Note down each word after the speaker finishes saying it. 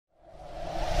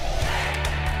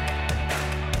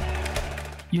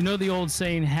You know the old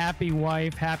saying, happy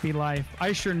wife, happy life.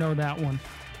 I sure know that one.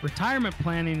 Retirement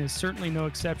planning is certainly no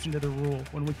exception to the rule.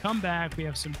 When we come back, we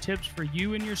have some tips for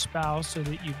you and your spouse so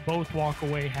that you both walk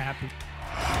away happy.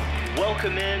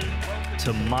 Welcome in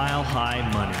to Mile High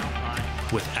Money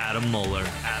with Adam Moeller.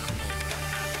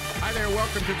 Hi there,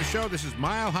 welcome to the show. This is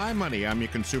Mile High Money. I'm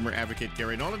your consumer advocate,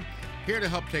 Gary Nolan. Here to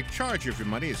help take charge of your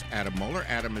money is Adam Moeller.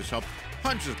 Adam has helped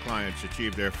hundreds of clients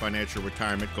achieve their financial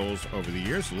retirement goals over the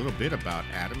years. A little bit about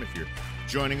Adam, if you're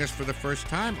joining us for the first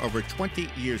time, over 20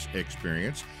 years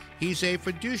experience. He's a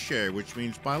fiduciary, which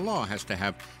means by law has to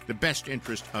have the best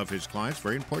interest of his clients.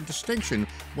 Very important distinction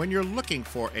when you're looking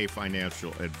for a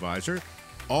financial advisor.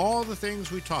 All the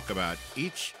things we talk about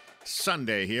each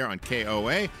Sunday here on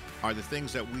KOA are the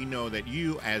things that we know that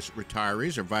you as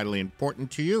retirees are vitally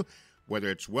important to you, whether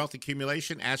it's wealth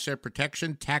accumulation, asset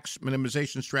protection, tax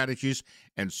minimization strategies,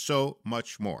 and so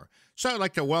much more. So I'd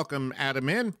like to welcome Adam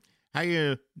in. How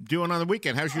you doing on the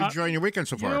weekend? How's you enjoying your weekend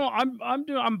so far? You know,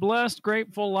 I'm blessed,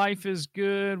 grateful. Life is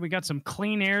good. We got some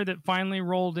clean air that finally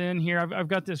rolled in here. I've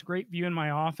got this great view in my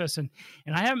office, and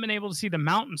I haven't been able to see the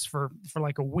mountains for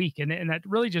like a week, and that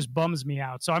really just bums me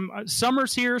out. So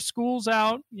summer's here, school's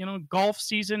out. You know, golf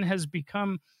season has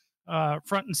become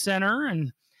front and center,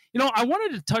 and you know, I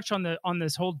wanted to touch on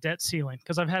this whole debt ceiling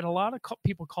because I've had a lot of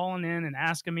people calling in and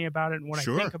asking me about it and what I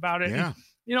think about it. Yeah. And,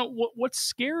 you know, what's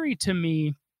scary to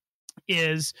me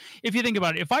is if you think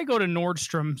about it, if I go to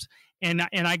Nordstrom's and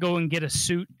I go and get a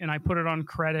suit and I put it on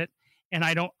credit and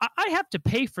I have to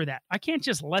pay for that. I can't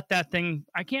just let that thing,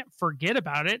 I can't forget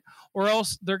about it, or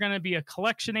else they're going to be a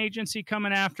collection agency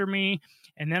coming after me.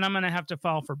 And then I'm going to have to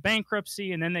file for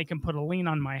bankruptcy, and then they can put a lien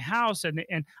on my house. And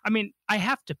I mean, I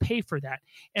have to pay for that.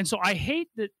 And so I hate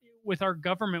that with our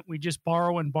government, we just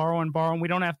borrow and borrow and borrow, and we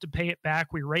don't have to pay it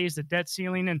back. We raise the debt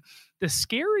ceiling. And the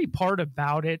scary part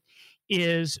about it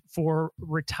is for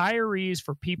retirees,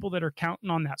 for people that are counting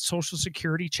on that Social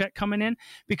Security check coming in,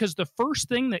 because the first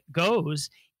thing that goes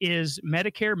is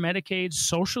Medicare, Medicaid,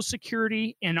 Social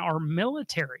Security, and our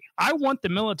military. I want the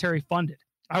military funded.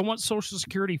 I want Social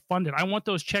Security funded. I want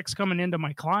those checks coming into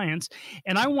my clients,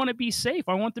 and I want to be safe.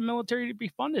 I want the military to be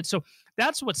funded. So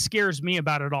that's what scares me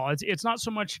about it all. It's not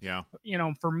so much, you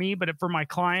know, for me, but for my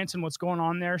clients and what's going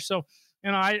on there. So,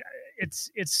 you know,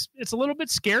 it's a little bit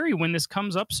scary when this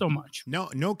comes up so much.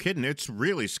 No kidding. It's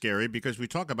really scary because we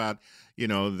talk about, you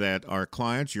know, that our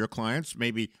clients, your clients,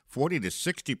 maybe 40 to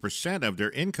 60% of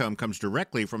their income comes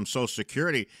directly from Social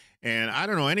Security. And I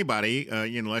don't know anybody,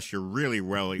 unless you're really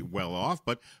well off,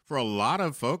 but for a lot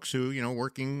of folks who, you know,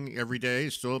 working every day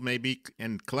still maybe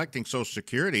and collecting Social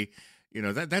Security, you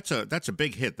know, that's a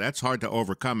big hit. That's hard to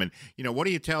overcome. And, you know, what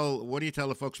do you tell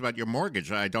the folks about your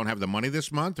mortgage? I don't have the money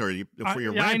this month, or for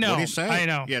your rent. I know. What do you say? I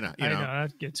know. You know.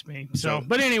 That gets me. So,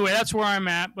 but anyway, that's where I'm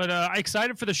at. But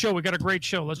excited for the show. We got a great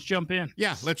show. Let's jump in.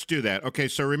 Yeah, let's do that. Okay,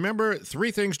 so remember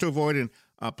 3 things to avoid in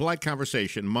polite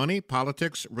conversation: money,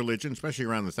 politics, religion, especially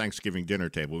around the Thanksgiving dinner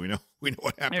table. We know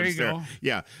what happens there. Go.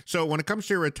 Yeah. So when it comes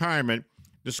to your retirement,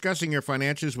 discussing your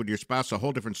finances with your spouse, a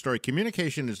whole different story.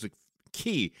 Communication is the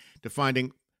key to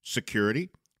finding security,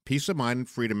 peace of mind, and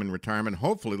freedom in retirement.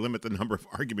 Hopefully limit the number of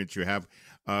arguments you have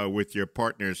with your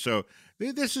partners. So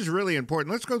this is really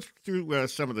important. Let's go through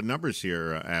some of the numbers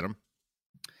here, Adam.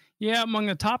 Yeah, among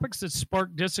the topics that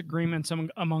spark disagreements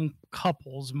among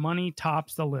couples, money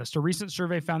tops the list. A recent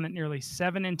survey found that nearly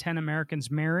 7 in 10 Americans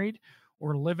married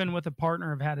or living with a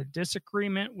partner have had a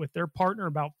disagreement with their partner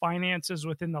about finances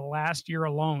within the last year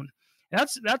alone.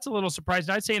 That's a little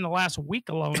surprising. I'd say in the last week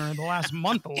alone or in the last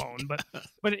month alone.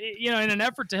 But you know, in an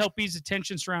effort to help ease the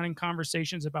tension surrounding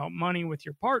conversations about money with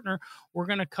your partner, we're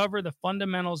going to cover the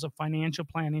fundamentals of financial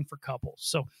planning for couples.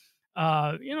 So,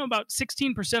 you know, about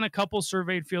 16% of couples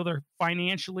surveyed feel they're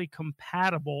financially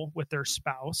compatible with their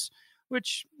spouse,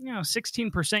 which, you know,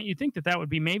 16%, you'd think that would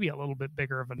be maybe a little bit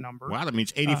bigger of a number. Wow, that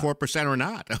means 84% or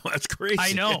not. That's crazy.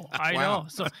 I know. Wow.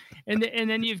 So, and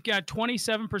then you've got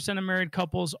 27% of married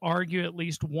couples argue at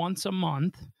least once a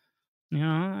month. You know,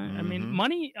 I mean,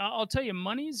 money, I'll tell you,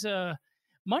 money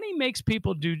makes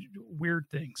people do weird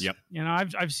things. Yep. You know,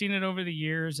 I've seen it over the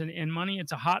years, and money,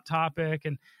 it's a hot topic.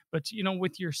 But, you know,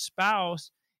 with your spouse,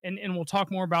 and we'll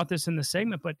talk more about this in the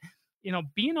segment, but, you know,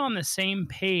 being on the same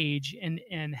page and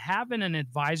having an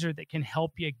advisor that can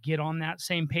help you get on that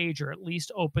same page, or at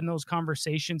least open those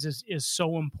conversations is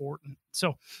so important.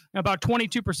 So about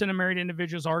 22% of married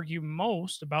individuals argue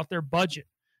most about their budget,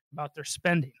 about their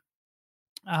spending.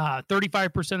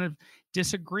 35% of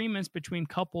disagreements between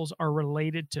couples are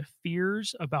related to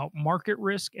fears about market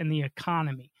risk and the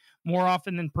economy, more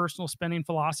often than personal spending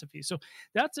philosophy. So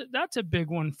that's a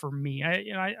big one for me.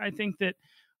 I think that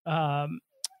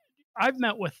I've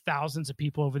met with thousands of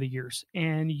people over the years,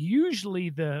 and usually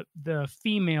the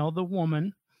female, the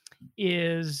woman,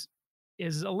 is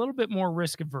is a little bit more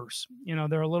risk averse.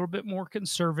 They're a little bit more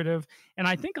conservative, and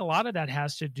I think a lot of that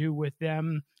has to do with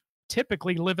them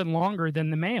typically living longer than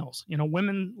the males.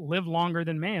 Women live longer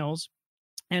than males,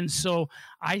 and so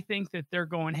I think that they're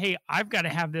going, hey, I've got to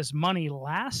have this money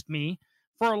last me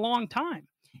for a long time.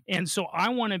 And so I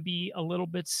want to be a little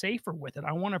bit safer with it.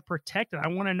 I want to protect it. I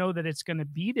want to know that it's going to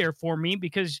be there for me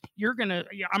because I'm going to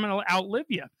outlive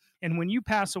you. And when you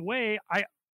pass away, I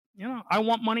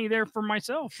want money there for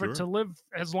myself to live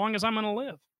as long as I'm going to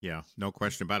live. Yeah, no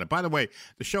question about it. By the way,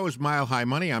 the show is Mile High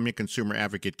Money. I'm your consumer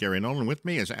advocate, Gary Nolan. With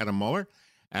me is Adam Moeller.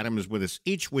 Adam is with us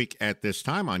each week at this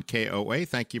time on KOA.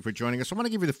 Thank you for joining us. I want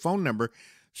to give you the phone number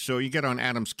so you get on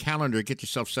Adam's calendar, get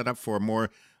yourself set up for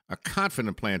a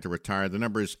confident plan to retire. The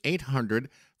number is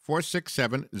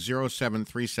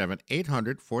 800-467-0737,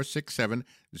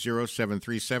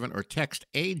 800-467-0737, or text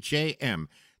AJM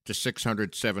to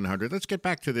 600-700. Let's get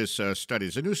back to this study.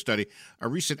 It's a new study, a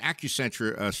recent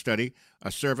Accenture study,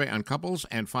 a survey on couples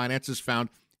and finances found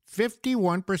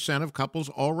 51% of couples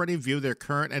already view their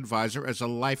current advisor as a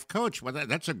life coach. Well,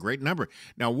 that's a great number.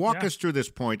 Now, walk us through this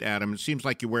point, Adam. It seems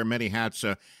like you wear many hats.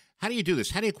 How do you do this?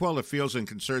 How do you quell the feels and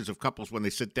concerns of couples when they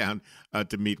sit down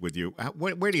to meet with you?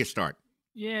 Where do you start?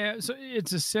 Yeah, so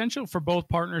it's essential for both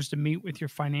partners to meet with your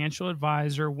financial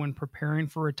advisor when preparing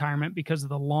for retirement because of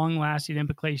the long-lasting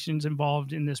implications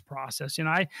involved in this process.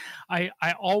 I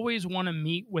always want to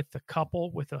meet with the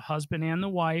couple, with the husband and the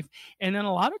wife, and then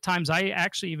a lot of times I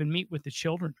actually even meet with the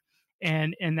children.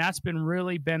 And that's been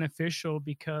really beneficial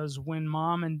because when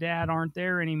mom and dad aren't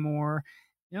there anymore,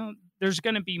 there's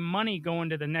going to be money going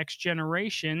to the next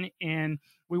generation, and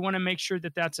we want to make sure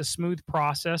that that's a smooth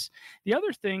process. The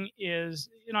other thing is,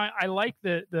 I like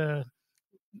the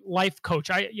life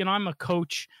coach. I'm a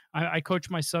coach. I coach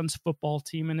my son's football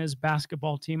team and his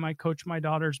basketball team. I coach my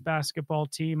daughter's basketball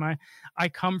team. I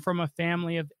come from a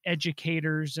family of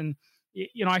educators, and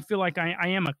I feel like I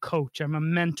am a coach. I'm a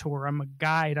mentor. I'm a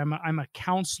guide. I'm a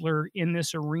counselor in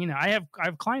this arena. I have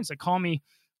clients that call me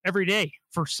every day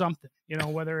for something,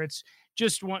 whether it's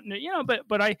just one,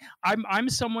 but I'm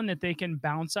someone that they can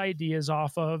bounce ideas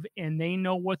off of, and they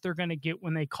know what they're going to get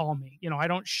when they call me. I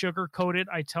don't sugarcoat it.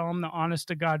 I tell them the honest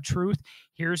to God truth.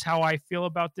 Here's how I feel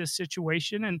about this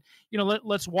situation. And,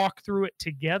 let's walk through it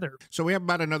together. So we have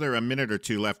about another minute or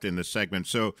two left in this segment.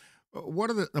 So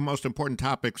what are the most important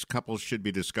topics couples should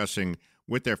be discussing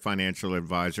with their financial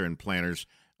advisor and planners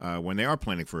when they are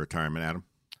planning for retirement, Adam?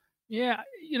 Yeah,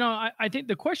 I think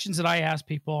the questions that I ask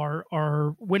people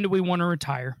are when do we want to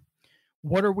retire?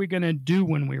 What are we going to do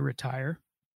when we retire?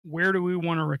 Where do we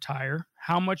want to retire?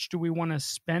 How much do we want to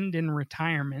spend in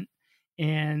retirement?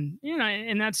 And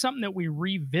and that's something that we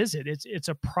revisit. It's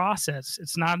a process.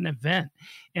 It's not an event.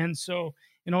 And so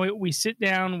we sit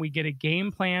down, we get a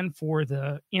game plan for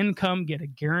the income, get a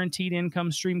guaranteed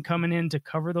income stream coming in to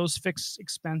cover those fixed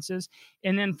expenses.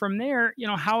 And then from there,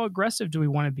 how aggressive do we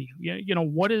want to be?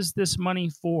 What is this money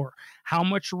for? How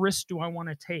much risk do I want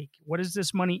to take? What is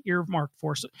this money earmarked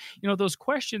for? So, those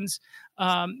questions,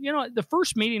 the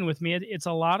first meeting with me, it's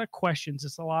a lot of questions.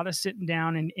 It's a lot of sitting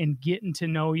down and getting to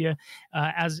know you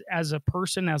as a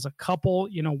person, as a couple,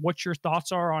 what your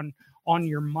thoughts are on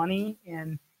your money.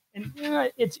 And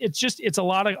it's a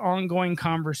lot of ongoing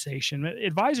conversation.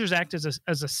 Advisors act as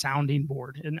a sounding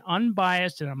board, an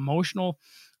unbiased and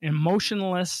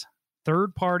emotionless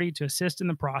third party to assist in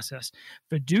the process.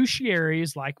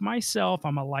 Fiduciaries like myself,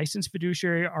 I'm a licensed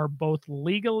fiduciary, are both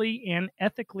legally and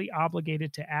ethically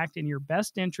obligated to act in your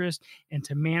best interest and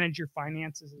to manage your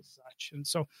finances as such. And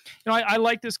so, I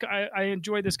like this. I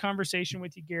enjoy this conversation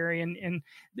with you, Gary, and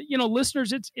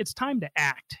listeners, it's time to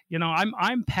act.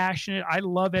 I'm passionate. I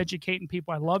love educating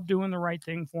people. I love doing the right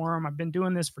thing for them. I've been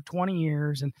doing this for 20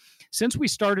 years. And since we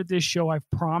started this show, I've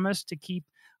promised to keep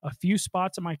a few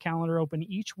spots on my calendar open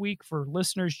each week for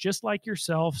listeners just like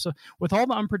yourself. So with all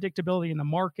the unpredictability in the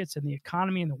markets and the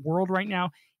economy and the world right now,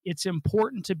 it's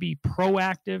important to be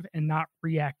proactive and not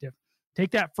reactive. Take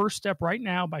that first step right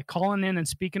now by calling in and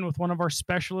speaking with one of our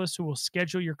specialists who will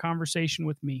schedule your conversation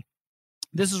with me.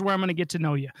 This is where I'm going to get to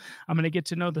know you. I'm going to get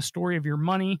to know the story of your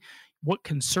money, what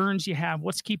concerns you have,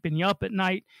 what's keeping you up at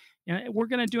night. And we're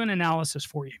going to do an analysis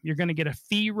for you. You're going to get a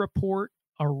fee report,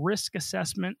 a risk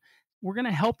assessment. We're going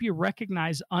to help you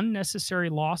recognize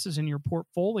unnecessary losses in your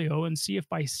portfolio and see if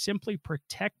by simply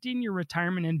protecting your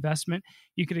retirement investment,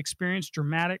 you could experience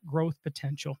dramatic growth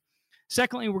potential.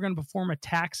 Secondly, we're going to perform a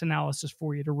tax analysis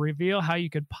for you to reveal how you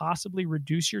could possibly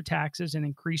reduce your taxes and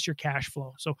increase your cash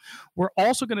flow. So we're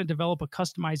also going to develop a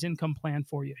customized income plan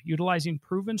for you, utilizing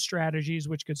proven strategies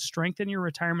which could strengthen your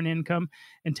retirement income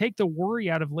and take the worry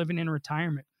out of living in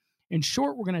retirement. In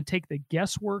short, we're going to take the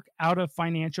guesswork out of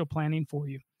financial planning for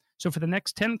you. So for the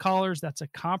next 10 callers, that's a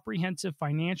comprehensive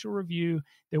financial review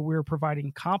that we're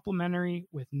providing complimentary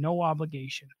with no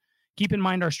obligation. Keep in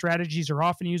mind, our strategies are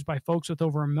often used by folks with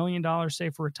over $1 million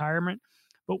saved for retirement,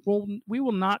 but we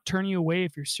will not turn you away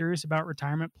if you're serious about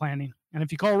retirement planning. And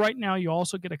if you call right now, you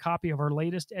also get a copy of our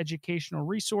latest educational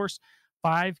resource,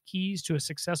 5 Keys to a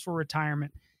Successful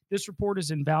Retirement. This report is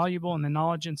invaluable, and the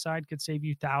knowledge inside could save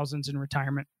you thousands in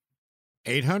retirement.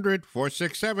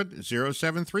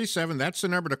 800-467-0737. That's the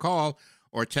number to call,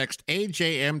 or text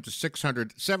AJM to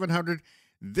 600-700.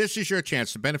 This is your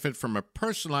chance to benefit from a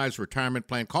personalized retirement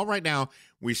plan. Call right now.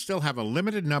 We still have a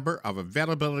limited number of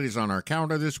availabilities on our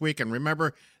calendar this week. And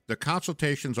remember, the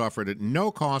consultation's offered at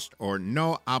no cost or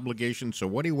no obligation. So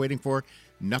what are you waiting for?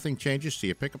 Nothing changes. So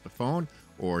you pick up the phone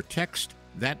or text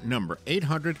that number,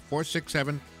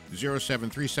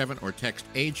 800-467-0737, or text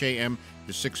AJM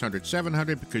to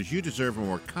 600-700, because you deserve a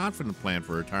more confident plan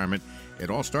for retirement. It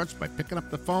all starts by picking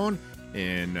up the phone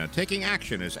and taking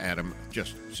action, as Adam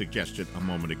just suggested a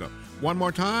moment ago. One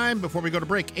more time before we go to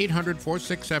break,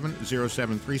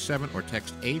 800-467-0737, or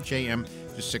text AJM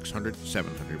to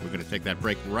 600-700. We're going to take that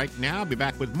break right now. I'll be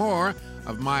back with more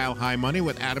of Mile High Money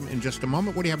with Adam in just a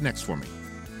moment. What do you have next for me?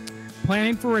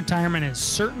 Planning for retirement is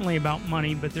certainly about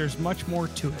money, but there's much more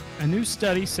to it. A new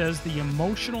study says the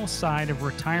emotional side of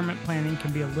retirement planning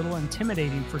can be a little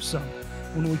intimidating for some.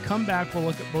 When we come back, we'll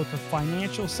look at both the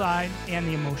financial side and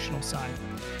the emotional side.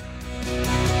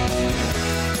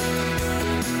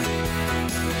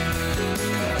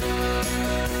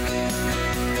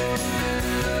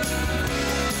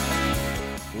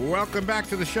 Welcome back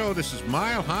to the show. This is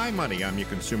Mile High Money. I'm your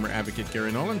consumer advocate,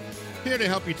 Gary Nolan. Here to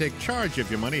help you take charge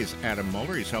of your money is Adam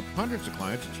Moeller. He's helped hundreds of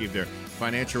clients achieve their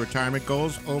financial retirement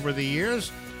goals over the years.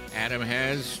 Adam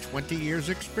has 20 years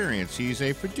experience. He's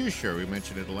a fiduciary. We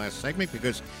mentioned it in the last segment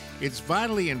because it's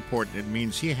vitally important. It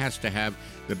means he has to have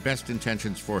the best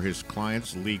intentions for his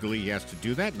clients legally. He has to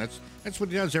do that, and that's what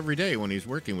he does every day when he's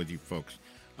working with you folks.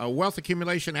 Wealth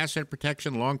accumulation, asset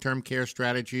protection, long-term care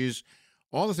strategies,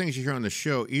 all the things you hear on the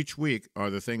show each week are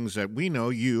the things that we know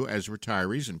you as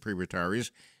retirees and pre-retirees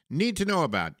need to know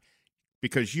about,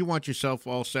 because you want yourself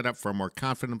all set up for a more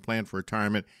confident plan for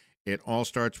retirement. It all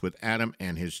starts with Adam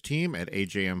and his team at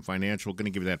AJM Financial. Going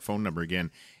to give you that phone number again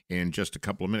in just a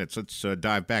couple of minutes. Let's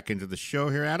dive back into the show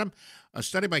here, Adam. A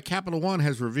study by Capital One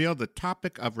has revealed the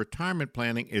topic of retirement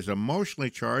planning is emotionally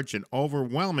charged and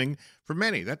overwhelming for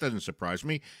many. That doesn't surprise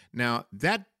me. Now,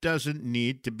 that doesn't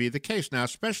need to be the case. Now,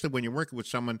 especially when you're working with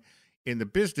someone in the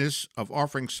business of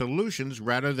offering solutions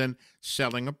rather than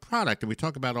selling a product. And we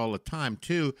talk about all the time,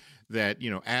 too, that,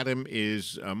 Adam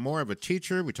is more of a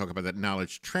teacher. We talk about that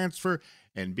knowledge transfer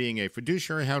and being a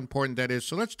fiduciary, how important that is.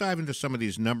 So let's dive into some of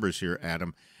these numbers here,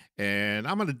 Adam. And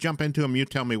I'm going to jump into them. You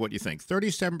tell me what you think.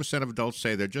 37% of adults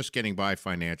say they're just getting by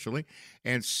financially,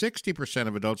 and 60%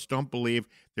 of adults don't believe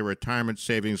their retirement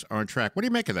savings are on track. What do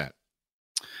you make of that?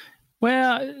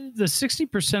 Well, the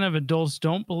 60% of adults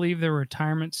don't believe their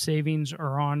retirement savings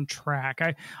are on track.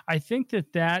 I think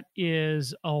that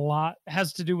is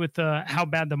has to do with how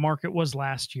bad the market was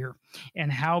last year,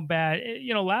 and how bad,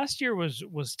 last year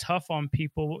was tough on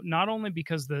people, not only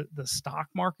because the stock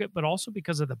market, but also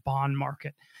because of the bond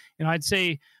market. I'd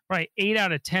say probably 8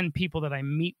 out of 10 people that I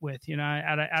meet with,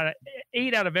 out of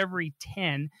 8 out of every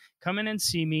 10 come in and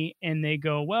see me, and they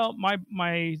go, well,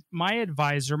 my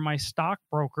advisor, my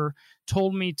stockbroker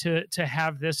told me to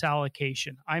have this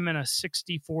allocation. I'm in a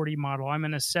 60-40 model. I'm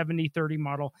in a 70-30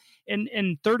 model,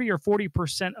 and 30 or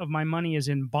 40% of my money is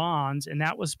in bonds, and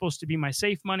that was supposed to be my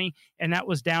safe money, and that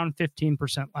was down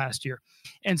 15% last year.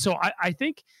 And so I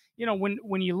think,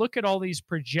 when you look at all these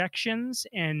projections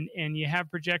and you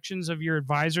have projections of your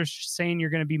advisors saying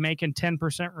you're going to be making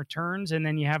 10% returns, and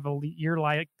then you have a year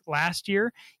like last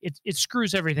year, it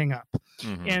screws everything up.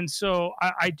 Mm-hmm. And so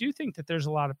I do think that there's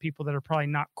a lot of people that are probably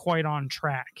not quite on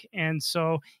track. And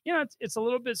so, it's a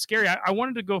little bit scary. I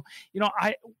wanted to go,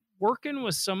 working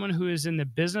with someone who is in the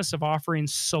business of offering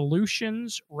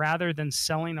solutions rather than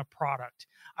selling a product.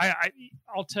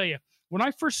 I'll tell you, when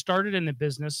I first started in the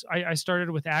business, I started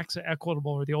with AXA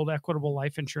Equitable, or the old Equitable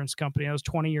Life Insurance Company. That was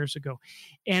 20 years ago.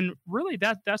 And really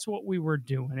that's what we were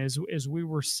doing is we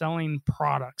were selling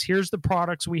products. Here's the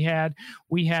products we had.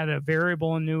 We had a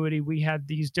variable annuity. We had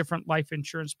these different life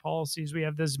insurance policies. We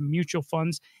have this mutual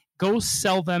funds. Go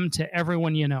sell them to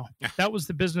everyone you know. That was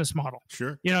the business model.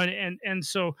 Sure. And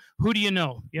so who do you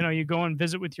know? You go and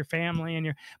visit with your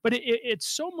family but it's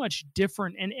so much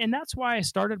different. And that's why I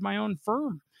started my own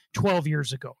firm 12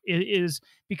 years ago. It is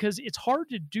because it's hard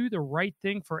to do the right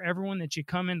thing for everyone that you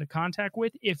come into contact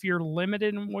with if you're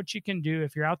limited in what you can do,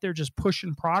 if you're out there just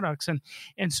pushing products.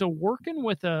 And so working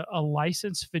with a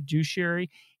licensed fiduciary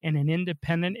and an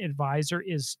independent advisor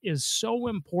is so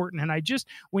important. And I just,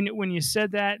 when you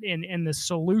said that and the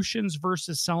solutions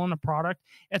versus selling a product,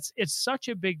 it's such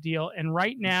a big deal. And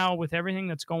right now with everything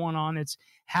that's going on, it's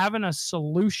having a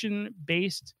solution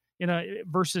based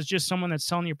versus just someone that's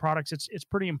selling you products. It's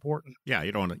pretty important. Yeah,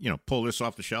 you don't want to, pull this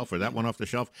off the shelf or that one off the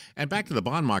shelf. And back to the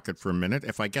bond market for a minute.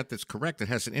 If I get this correct, it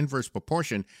has an inverse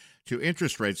proportion to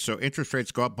interest rates. So interest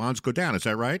rates go up, bonds go down. Is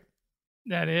that right?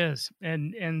 That is.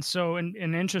 And so in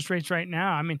interest rates right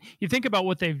now, I mean, you think about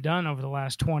what they've done over the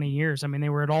last 20 years. I mean, they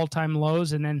were at all-time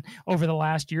lows, and then over the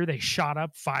last year, they shot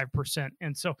up 5%.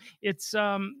 And so it's,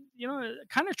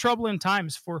 kind of troubling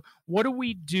times for what do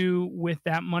we do with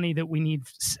that money that we need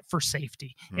for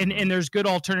safety? Mm-hmm. And there's good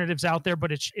alternatives out there,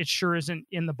 but it sure isn't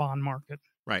in the bond market.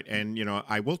 Right. And,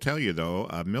 I will tell you, though,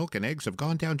 milk and eggs have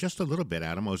gone down just a little bit,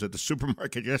 Adam. I was at the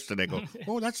supermarket yesterday. Go,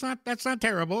 oh, that's not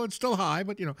terrible. It's still high.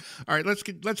 But, all right, let's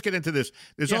get into this.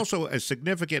 There's also a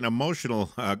significant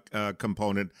emotional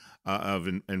component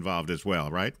involved as well,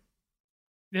 right?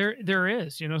 There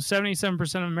is.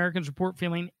 77% of Americans report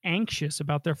feeling anxious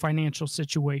about their financial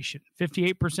situation.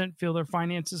 58% feel their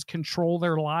finances control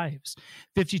their lives.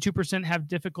 52% have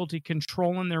difficulty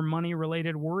controlling their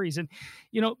money-related worries. And,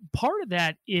 part of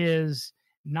that is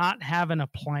not having a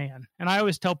plan. And I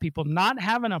always tell people not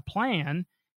having a plan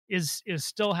is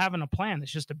still having a plan.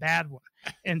 It's just a bad one.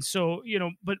 And so,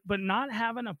 but not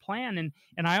having a plan.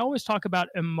 And I always talk about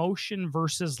emotion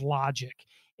versus logic.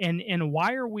 And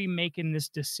why are we making this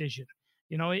decision?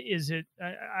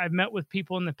 I've met with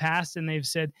people in the past and they've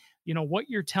said, what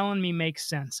you're telling me makes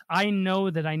sense. I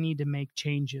know that I need to make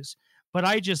changes, but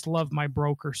I just love my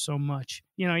broker so much.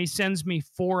 He sends me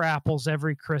 4 apples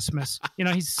every Christmas.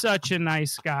 He's such a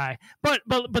nice guy, but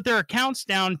their account's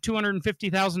down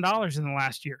 $250,000 in the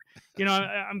last year.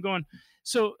 I'm going,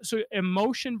 so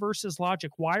emotion versus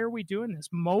logic. Why are we doing this?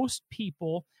 Most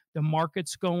people, the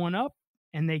market's going up,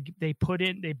 and they put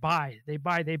in, they buy,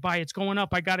 it's going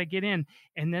up, I got to get in.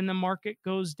 And then the market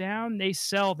goes down, they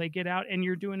sell, they get out, and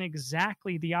you're doing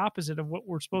exactly the opposite of what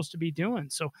we're supposed to be doing.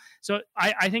 So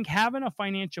I think having a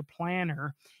financial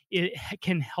planner, it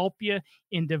can help you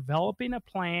in developing a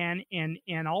plan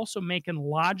and also making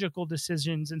logical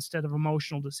decisions instead of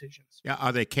emotional decisions. Yeah,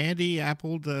 are they candy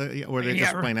appled or are they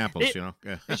just plain apples? Yeah.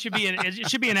 It should be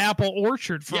an apple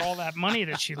orchard for all that money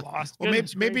that she lost. Well,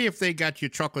 maybe if they got you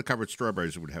chocolate covered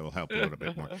strawberries, it would help a little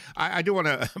bit more. I do want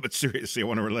to, but seriously, I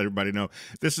want to let everybody know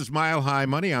this is Mile High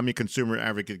Money. I'm your consumer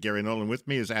advocate Gary Nolan. With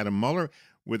me is Adam Muller.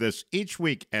 With us each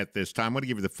week at this time. I want to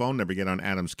give you the phone number, get on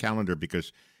Adam's calendar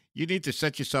because you need to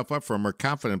set yourself up for a more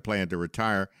confident plan to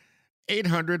retire.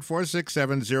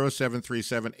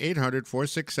 800-467-0737,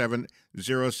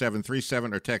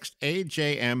 800-467-0737, or text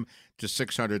AJM to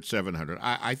 600-700.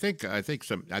 I think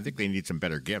they need some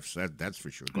better gifts. That's for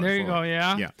sure. There you go.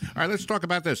 Yeah. Yeah. All right. Let's talk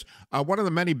about this. One of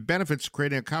the many benefits of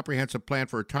creating a comprehensive plan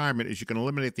for retirement is you can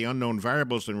eliminate the unknown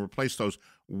variables and replace those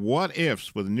what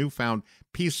ifs with a newfound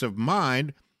peace of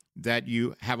mind that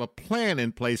you have a plan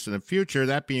in place in the future.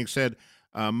 That being said,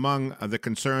 among the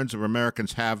concerns of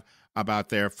Americans have about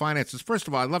their finances. First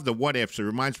of all, I love the what ifs. It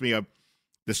reminds me of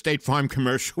the State Farm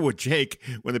commercial with Jake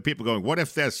when the people going, what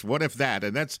if this, what if that?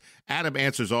 And that's Adam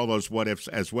answers all those what ifs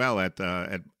as well at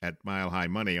Mile High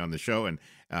Money on the show and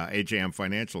AJM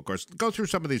Financial, of course. Go through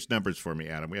some of these numbers for me,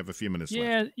 Adam. We have a few minutes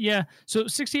left. Yeah. So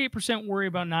 68% worry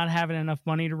about not having enough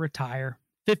money to retire.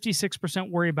 56%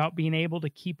 worry about being able to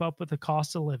keep up with the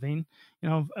cost of living.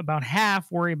 About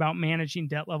half worry about managing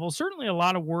debt levels. Certainly a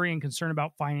lot of worry and concern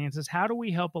about finances. How do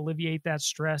we help alleviate that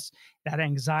stress, that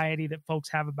anxiety that folks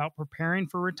have about preparing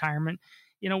for retirement?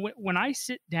 When I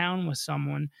sit down with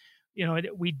someone,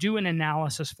 we do an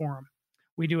analysis for them.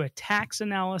 We do a tax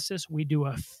analysis. We do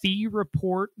a fee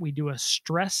report. We do a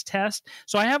stress test.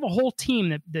 So I have a whole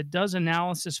team that does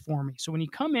analysis for me. So when you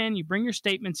come in, you bring your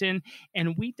statements in,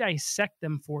 and we dissect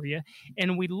them for you.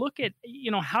 And we look at,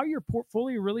 how your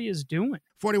portfolio really is doing.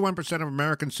 41% of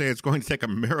Americans say it's going to take a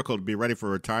miracle to be ready for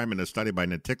retirement, a study by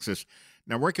Natixis.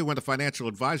 Now, working with a financial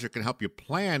advisor can help you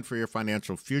plan for your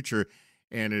financial future,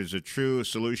 and it is a true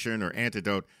solution or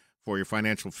antidote for your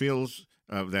financial fears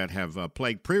that have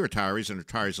plagued pre-retirees and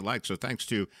retirees alike. So thanks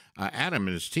to Adam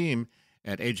and his team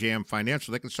at AJM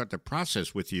Financial, they can start the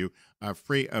process with you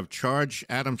free of charge.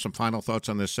 Adam, some final thoughts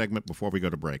on this segment before we go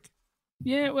to break.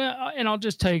 Yeah, well, and I'll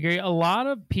just tell you, Gary, a lot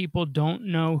of people don't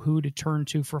know who to turn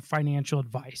to for financial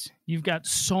advice. You've got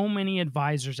so many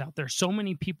advisors out there, so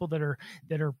many people that are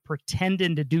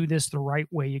pretending to do this the right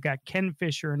way. You got Ken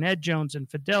Fisher and Ed Jones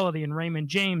and Fidelity and Raymond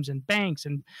James and banks.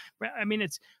 And I mean,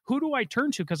 it's who do I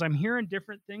turn to? Because I'm hearing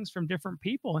different things from different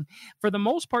people. And for the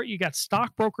most part, you got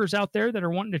stockbrokers out there that are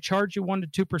wanting to charge you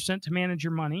 1% to 2% to manage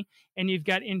your money. And you've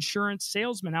got insurance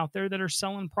salesmen out there that are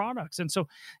selling products. And so,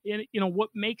 what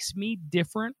makes me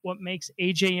different, what makes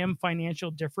AJM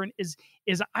Financial different is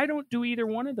I don't do either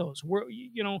one of those. What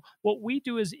we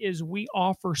do is we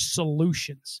offer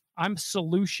solutions. I'm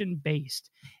solution based.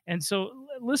 And so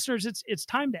listeners, it's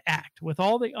time to act. With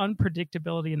all the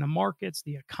unpredictability in the markets,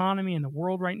 the economy, and the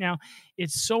world right now,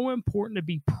 it's so important to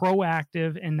be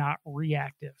proactive and not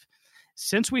reactive.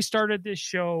 Since we started this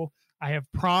show, I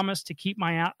have promised to keep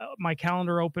my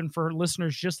calendar open for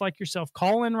listeners just like yourself.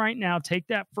 Call in right now, take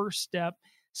that first step.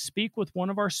 Speak with one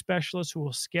of our specialists who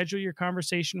will schedule your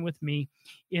conversation with me.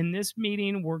 In this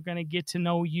meeting, we're going to get to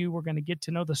know you. We're going to get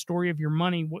to know the story of your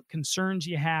money, what concerns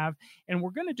you have, and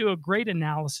we're going to do a great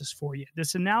analysis for you.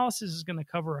 This analysis is going to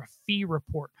cover a fee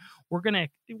report. We're going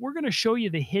to show you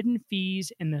the hidden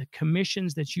fees and the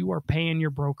commissions that you are paying your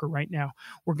broker right now.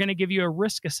 We're going to give you a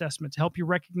risk assessment to help you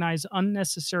recognize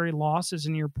unnecessary losses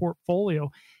in your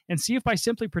portfolio and see if by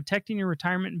simply protecting your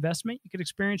retirement investment, you could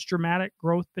experience dramatic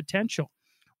growth potential.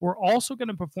 We're also going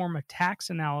to perform a tax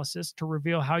analysis to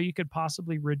reveal how you could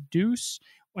possibly reduce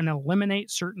and eliminate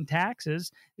certain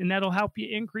taxes, and that'll help you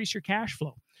increase your cash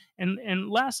flow. And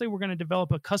lastly, we're going to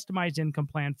develop a customized income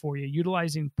plan for you,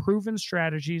 utilizing proven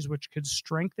strategies which could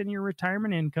strengthen your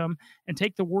retirement income and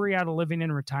take the worry out of living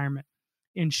in retirement.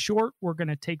 In short, we're going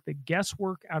to take the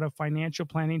guesswork out of financial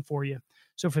planning for you.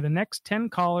 So for the next 10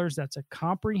 callers, that's a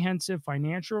comprehensive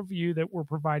financial review that we're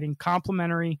providing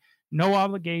complimentary, no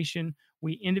obligation.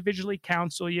 We individually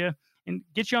counsel you and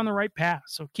get you on the right path.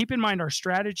 So keep in mind, our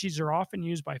strategies are often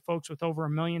used by folks with over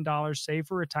 $1 million saved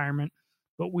for retirement,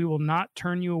 but we will not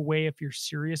turn you away if you're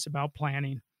serious about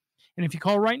planning. And if you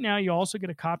call right now, you also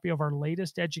get a copy of our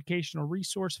latest educational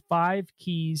resource, 5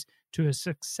 Keys to a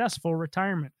Successful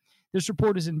Retirement. This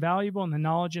report is invaluable, and the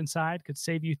knowledge inside could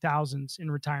save you thousands in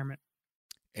retirement.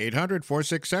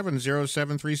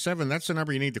 800-467-0737. That's the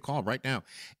number you need to call right now.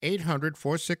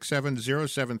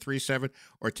 800-467-0737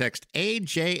 or text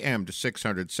AJM to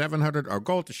 600-700. Our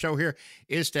goal at the show here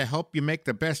is to help you make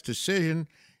the best decision.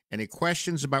 Any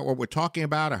questions about what we're talking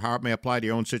about or how it may apply to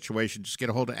your own situation, just get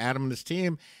a hold of Adam and his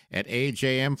team at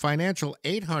AJM Financial,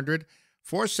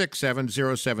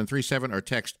 800-467-0737 or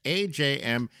text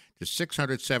AJM to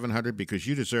 600-700 because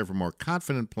you deserve a more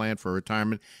confident plan for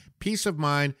retirement, peace of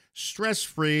mind,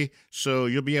 stress-free, so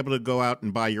you'll be able to go out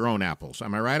and buy your own apples.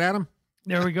 Am I right, Adam?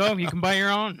 There we go. You can buy your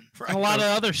own. Right. And a lot of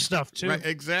other stuff, too. Right,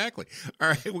 exactly. All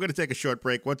right, we're going to take a short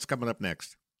break. What's coming up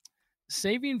next?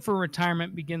 Saving for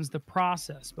retirement begins the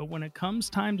process, but when it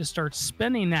comes time to start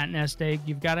spending that nest egg,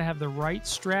 you've got to have the right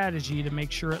strategy to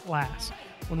make sure it lasts.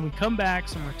 When we come back,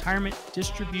 some retirement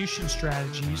distribution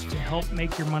strategies to help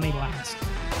make your money last.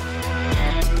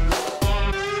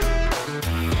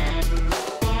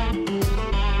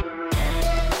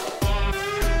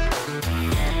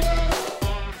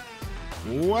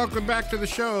 Welcome back to the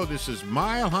show. This is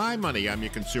Mile High Money. I'm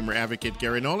your consumer advocate,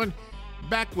 Gary Nolan.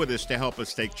 Back with us to help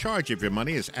us take charge of your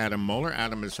money is Adam Moeller.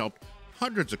 Adam has helped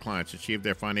hundreds of clients achieve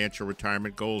their financial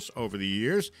retirement goals over the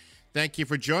years. Thank you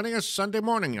for joining us Sunday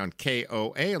morning on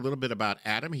KOA. A little bit about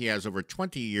Adam. He has over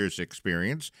 20 years'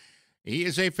 experience. He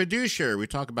is a fiduciary. We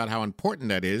talk about how important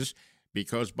that is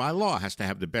because by law has to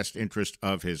have the best interest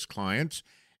of his clients.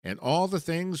 And all the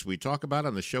things we talk about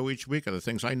on the show each week are the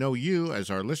things I know you, as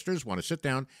our listeners, want to sit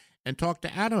down and talk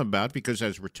to Adam about because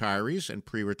as retirees and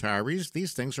pre-retirees,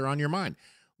 these things are on your mind.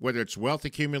 Whether it's wealth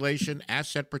accumulation,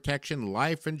 asset protection,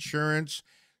 life insurance,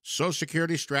 Social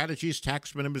Security strategies,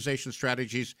 tax minimization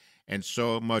strategies, and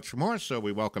so much more. So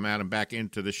we welcome Adam back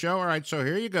into the show. All right, so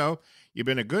here you go. You've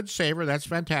been a good saver. That's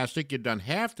fantastic. You've done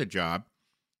half the job.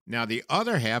 Now, the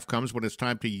other half comes when it's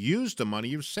time to use the money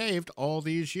you've saved all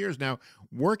these years. Now,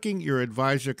 working your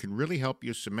advisor can really help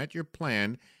you cement your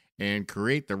plan and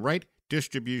create the right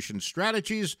distribution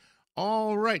strategies.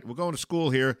 All right, we're going to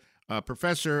school here.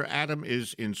 Professor Adam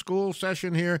is in school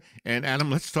session here. And Adam,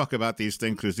 let's talk about these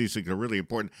things because these things are really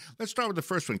important. Let's start with the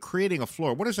first one, creating a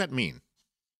floor. What does that mean?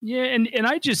 Yeah, and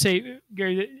I just say,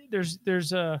 Gary,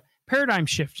 there's a paradigm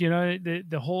shift.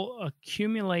 The whole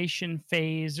accumulation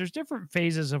phase. There's different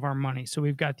phases of our money. So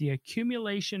we've got the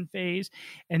accumulation phase,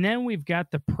 and then we've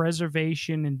got the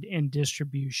preservation and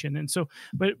distribution. And so,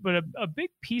 but a big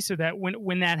piece of that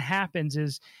when that happens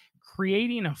is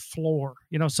creating a floor.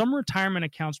 Some retirement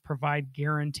accounts provide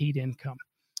guaranteed income.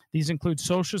 These include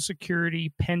Social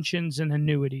Security, pensions, and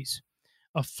annuities.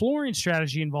 A flooring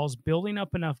strategy involves building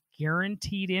up enough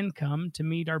guaranteed income to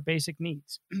meet our basic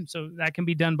needs. So that can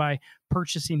be done by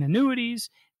purchasing annuities,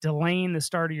 delaying the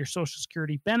start of your Social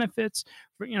Security benefits.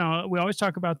 We always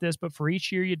talk about this, but for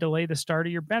each year you delay the start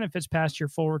of your benefits past your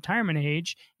full retirement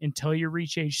age until you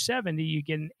reach age 70, you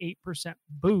get an 8%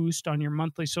 boost on your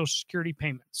monthly Social Security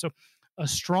payment. So a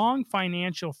strong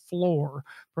financial floor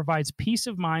provides peace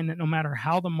of mind that no matter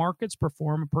how the markets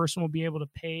perform, a person will be able to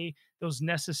pay those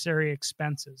necessary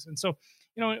expenses. And so,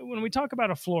 when we talk about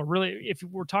a floor, really, if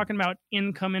we're talking about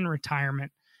income in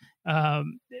retirement,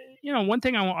 one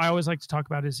thing I always like to talk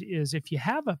about is if you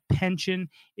have a pension,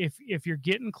 if you're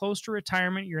getting close to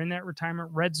retirement, you're in that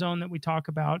retirement red zone that we talk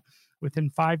about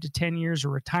within 5 to 10 years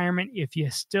of retirement.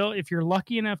 If you're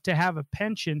lucky enough to have a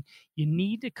pension, you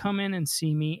need to come in and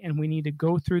see me, and we need to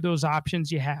go through those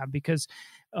options you have, because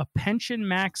a pension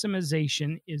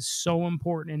maximization is so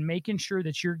important in making sure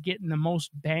that you're getting the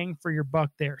most bang for your buck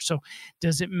there. So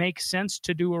does it make sense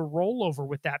to do a rollover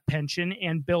with that pension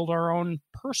and build our own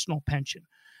personal pension?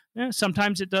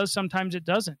 Sometimes it does, sometimes it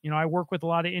doesn't. I work with a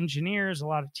lot of engineers, a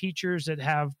lot of teachers that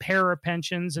have para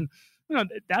pensions, and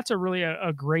that's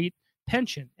a great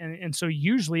pension. And so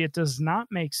usually it does not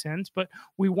make sense, but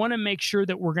we want to make sure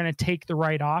that we're going to take the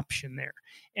right option there.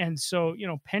 And so,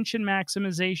 pension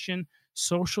maximization,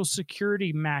 Social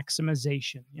Security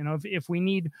maximization, if we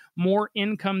need more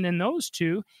income than those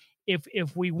two,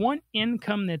 if we want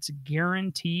income that's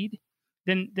guaranteed,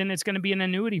 then it's going to be an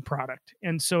annuity product.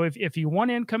 And so if you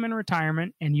want income in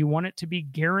retirement and you want it to be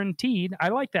guaranteed, I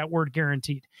like that word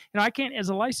guaranteed. I can't, as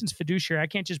a licensed fiduciary, I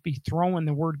can't just be throwing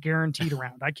the word guaranteed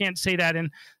around. I can't say that in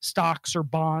stocks or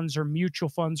bonds or mutual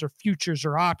funds or futures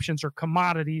or options or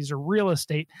commodities or real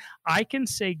estate. I can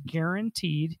say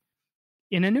guaranteed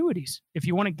in annuities. If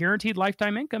you want a guaranteed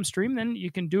lifetime income stream, then you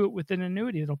can do it with an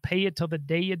annuity. It'll pay you till the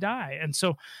day you die. And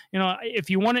so, if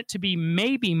you want it to be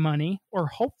maybe money or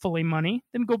hopefully money,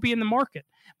 then go be in the market.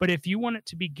 But if you want it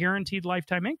to be guaranteed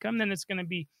lifetime income, then it's going to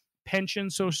be pension,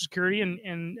 Social Security, and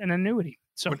an annuity.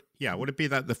 So would it be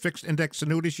that the fixed index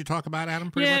annuities you talk about,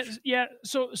 Adam? Much? Yeah.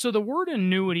 So the word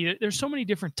annuity, there's so many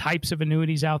different types of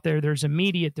annuities out there. There's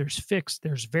immediate, there's fixed,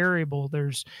 there's variable,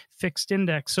 there's fixed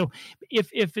index. So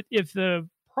if the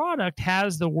product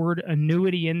has the word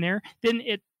annuity in there, then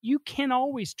you can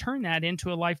always turn that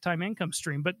into a lifetime income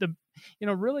stream. But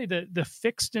really the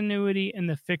fixed annuity and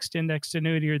the fixed indexed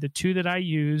annuity are the two that I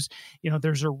use.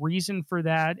 There's a reason for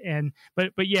that.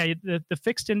 But the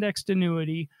fixed indexed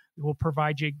annuity will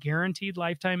provide you a guaranteed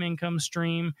lifetime income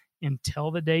stream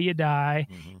until the day you die.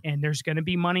 Mm-hmm. And there's going to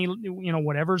be money,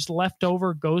 whatever's left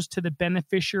over goes to the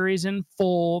beneficiaries in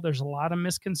full. There's a lot of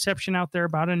misconception out there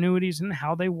about annuities and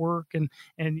how they work. And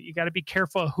you got to be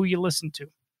careful of who you listen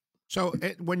to. So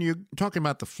when you're talking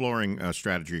about the flooring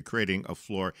strategy, creating a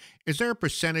floor, is there a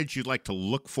percentage you'd like to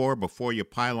look for before you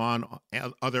pile on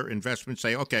other investments?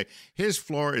 Say, okay, his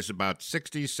floor is about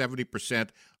 60,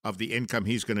 70% of the income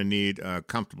he's going to need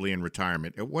comfortably in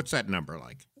retirement. What's that number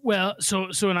like? Well, so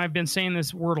and I've been saying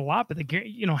this word a lot, but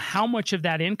how much of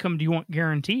that income do you want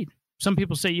guaranteed? Some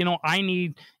people say, I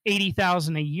need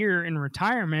 $80,000 a year in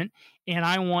retirement, and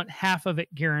I want half of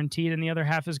it guaranteed, and the other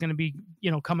half is going to be,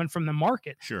 coming from the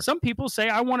market. Sure. Some people say,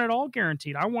 I want it all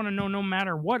guaranteed. I want to know no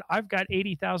matter what, I've got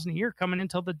 $80,000 a year coming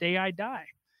until the day I die.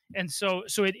 And so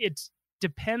it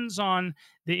depends on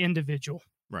the individual.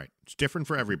 Right. It's different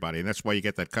for everybody, and that's why you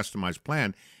get that customized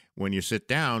plan. When you sit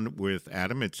down with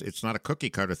Adam, it's not a cookie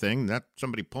cutter thing, not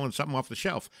somebody pulling something off the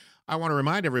shelf. I want to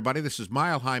remind everybody, this is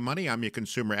Mile High Money. I'm your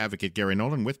consumer advocate, Gary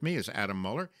Nolan. With me is Adam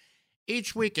Moeller.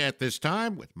 Each week at this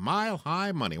time with Mile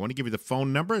High Money. I want to give you the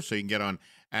phone number so you can get on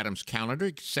Adam's calendar.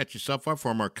 You can set yourself up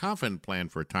for a more confident plan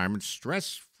for retirement,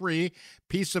 stress-free,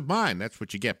 peace of mind. That's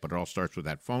what you get, but it all starts with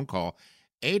that phone call,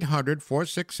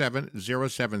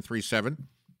 800-467-0737.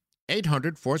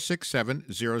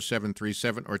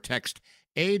 800-467-0737 or text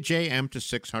AJM to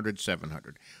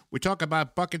 600-700. We talk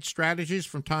about bucket strategies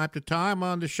from time to time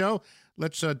on the show.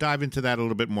 Let's dive into that a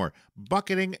little bit more.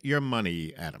 Bucketing your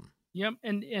money, Adam. Yep.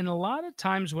 And a lot of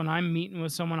times when I'm meeting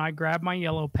with someone, I grab my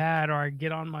yellow pad or I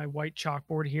get on my white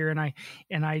chalkboard here and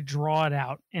I draw it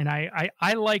out. And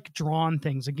I like drawing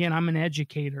things. Again, I'm an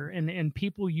educator, and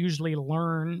people usually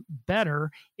learn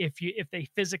better if they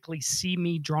physically see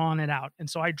me drawing it out. And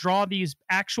so I draw these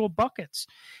actual buckets.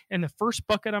 And the first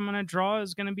bucket I'm going to draw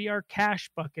is going to be our cash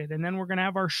bucket. And then we're going to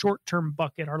have our short-term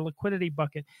bucket, our liquidity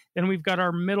bucket. Then we've got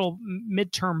our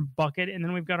midterm bucket, and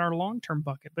then we've got our long-term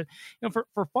bucket. But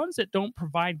for funds that don't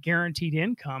provide guaranteed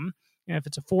income, if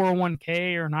it's a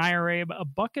 401k or an IRA, a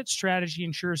bucket strategy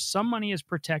ensures some money is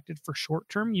protected for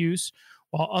short-term use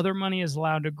while other money is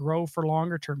allowed to grow for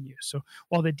longer-term use. So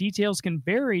while the details can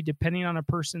vary depending on a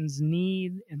person's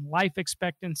need and life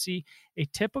expectancy, a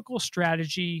typical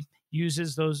strategy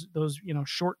uses those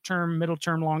short-term,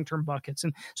 middle-term, long-term buckets.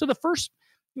 And so the first,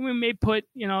 we may put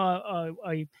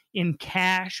in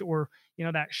cash or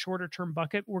that shorter term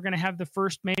bucket. We're going to have the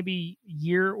first maybe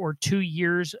year or 2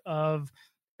 years of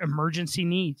emergency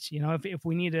needs. If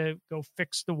we need to go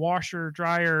fix the washer,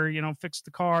 dryer, fix the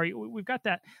car, we've got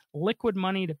that liquid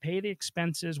money to pay the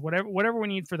expenses, whatever we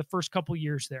need for the first couple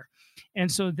years there.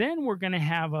 And so then we're going to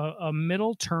have a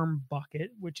middle term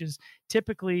bucket, which is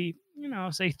typically,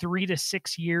 say 3 to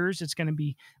 6 years. It's going to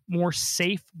be more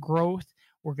safe growth.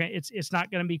 It's not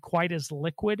going to be quite as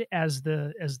liquid as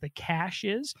the cash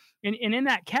is. And in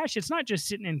that cash, it's not just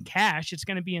sitting in cash. It's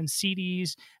going to be in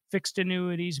CDs, fixed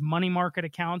annuities, money market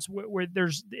accounts where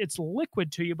it's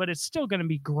liquid to you, but it's still going to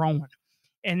be growing.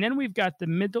 And then we've got the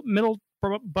middle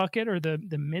bucket or the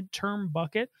midterm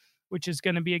bucket, which is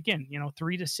going to be, again,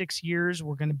 3 to 6 years.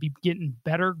 We're going to be getting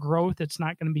better growth. It's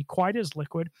not going to be quite as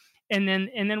liquid. And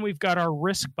then we've got our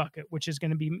risk bucket, which is going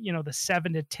to be, the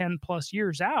 7 to 10 plus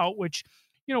years out, which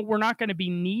we're not going to be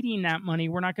needing that money.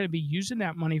 We're not going to be using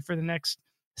that money for the next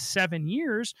 7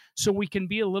 years. So we can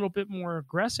be a little bit more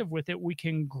aggressive with it. We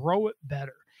can grow it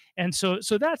better. And so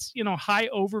that's, high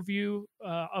overview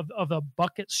of a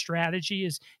bucket strategy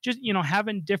is just,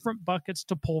 having different buckets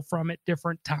to pull from at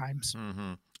different times.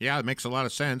 Mm-hmm. Yeah, it makes a lot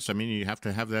of sense. I mean, you have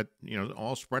to have that,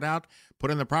 all spread out, put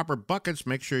in the proper buckets,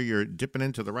 make sure you're dipping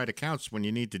into the right accounts when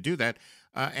you need to do that.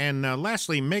 And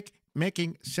lastly,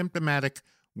 making symptomatic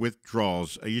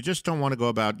withdrawals. You just don't want to go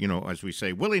about, as we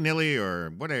say, willy-nilly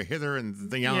or whatever, hither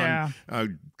and yon,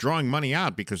 drawing money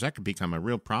out, because that could become a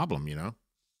real problem,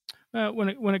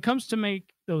 When it comes to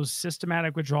make those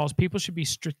systematic withdrawals, people should be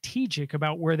strategic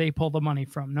about where they pull the money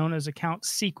from, known as account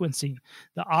sequencing.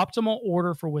 The optimal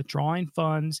order for withdrawing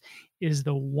funds is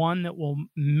the one that will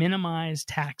minimize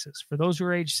taxes. For those who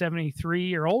are age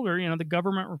 73 or older, the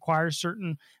government requires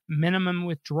certain minimum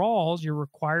withdrawals. You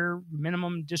require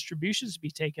minimum distributions to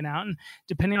be taken out. And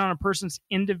depending on a person's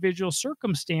individual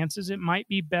circumstances, it might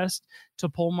be best to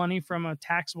pull money from a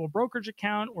taxable brokerage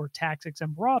account or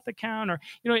tax-exempt Roth account, or,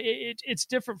 it's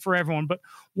different for everyone. But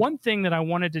one thing that I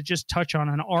wanted to just touch on,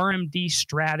 an RMD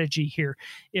strategy here.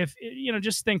 If,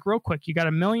 just think real quick, you got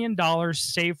 $1 million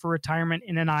saved for retirement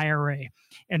in an IRA.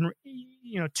 And,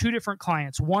 two different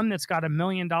clients, one that's got $1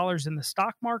 million in the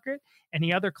stock market and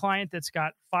the other client that's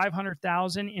got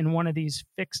 500,000 in one of these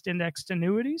fixed indexed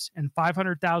annuities and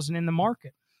 500,000 in the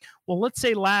market. Well, let's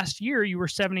say last year you were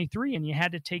 73 and you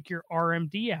had to take your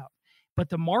RMD out, but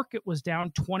the market was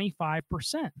down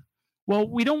 25%. Well,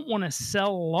 we don't want to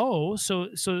sell low. So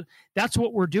that's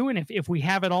what we're doing. If we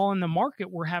have it all in the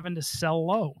market, we're having to sell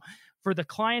low. For the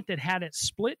client that had it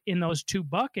split in those two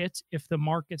buckets, if the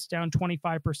market's down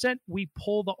 25%, we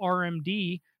pull the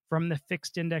RMD from the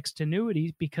fixed indexed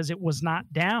annuities because it was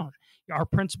not down. Our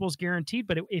principal is guaranteed,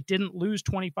 but it didn't lose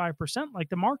 25% like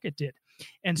the market did.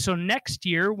 And so next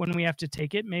year, when we have to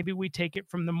take it, maybe we take it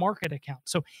from the market account.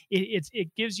 So it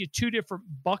gives you two different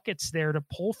buckets there to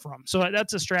pull from. So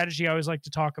that's a strategy I always like to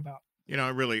talk about. It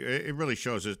really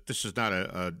shows that this is not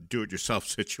a do-it-yourself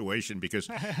situation, because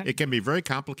it can be very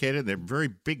complicated. There are very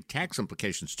big tax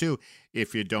implications, too,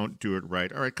 if you don't do it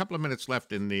right. All right, a couple of minutes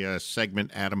left in the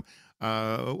segment, Adam.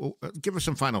 Give us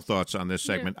some final thoughts on this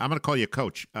segment. I'm going to call you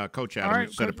Coach Adam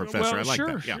instead of Professor. I like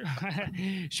that.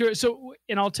 Yeah. Sure. So,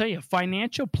 and I'll tell you,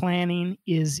 financial planning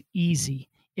is easy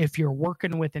if you're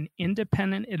working with an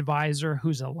independent advisor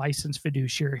who's a licensed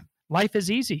fiduciary. Life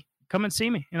is easy. Come and see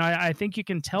me. And I think you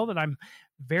can tell that I'm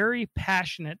very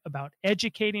passionate about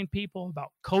educating people,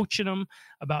 about coaching them,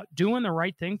 about doing the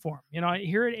right thing for them.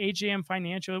 Here at AJM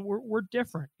Financial, we're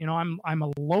different. I'm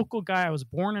a local guy. I was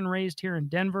born and raised here in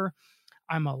Denver.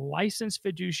 I'm a licensed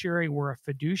fiduciary. We're a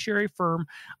fiduciary firm.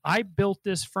 I built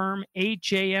this firm,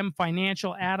 HAM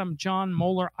Financial, Adam John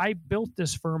Moeller. I built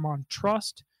this firm on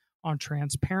trust, on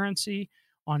transparency,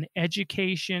 on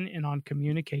education, and on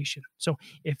communication. So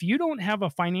if you don't have a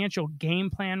financial game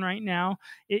plan right now,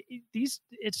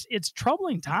 it's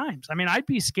troubling times. I mean, I'd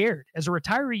be scared. As a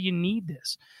retiree, you need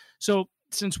this. So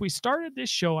since we started this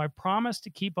show, I promised to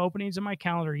keep openings in my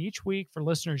calendar each week for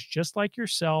listeners just like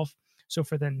yourself. So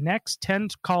for the next 10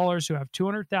 callers who have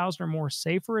 200,000 or more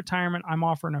saved for retirement, I'm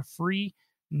offering a free,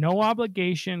 no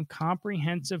obligation,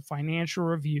 comprehensive financial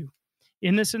review.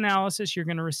 In this analysis, you're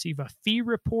going to receive a fee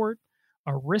report,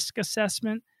 a risk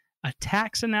assessment, a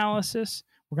tax analysis.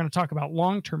 We're going to talk about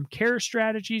long-term care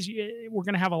strategies. We're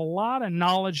going to have a lot of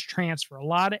knowledge transfer, a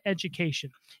lot of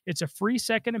education. It's a free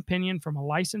second opinion from a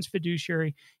licensed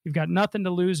fiduciary. You've got nothing to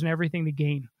lose and everything to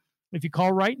gain. If you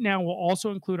call right now, we'll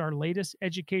also include our latest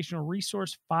educational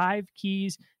resource, 5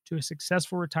 Keys to a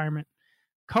Successful Retirement.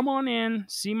 Come on in,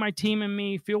 see my team and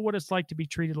me, feel what it's like to be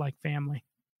treated like family.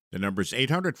 The number is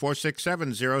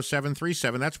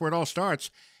 800-467-0737. That's where it all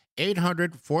starts.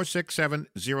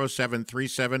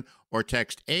 800-467-0737 or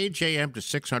text AJM to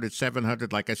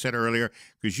 600-700, like I said earlier,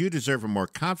 because you deserve a more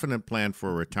confident plan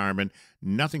for retirement.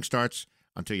 Nothing starts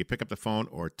until you pick up the phone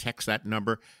or text that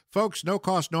number. Folks, no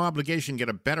cost, no obligation. Get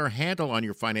a better handle on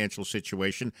your financial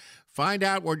situation. Find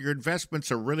out what your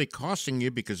investments are really costing you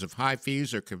because of high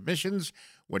fees or commissions,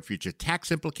 what future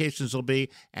tax implications will be,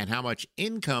 and how much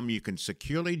income you can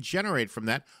securely generate from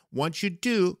that once you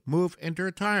do move into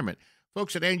retirement.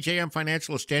 Folks at AJM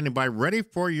Financial are standing by ready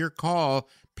for your call.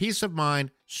 Peace of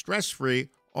mind, stress-free,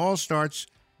 all starts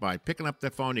by picking up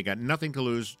the phone. You got nothing to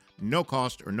lose, no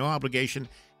cost or no obligation.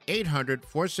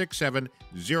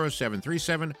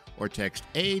 800-467-0737 or text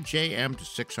AJM to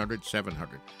 600-700.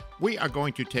 We are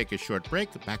going to take a short break.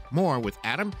 Back more with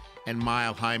Adam and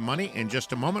Mile High Money in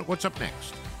just a moment. What's up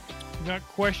next? We've got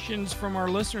questions from our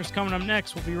listeners coming up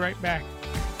next. We'll be right back.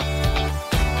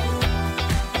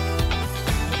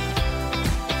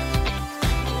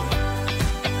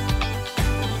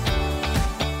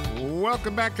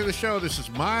 Welcome back to the show. This is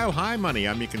Mile High Money.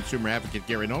 I'm your consumer advocate,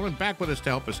 Gary Nolan. Back with us to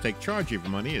help us take charge of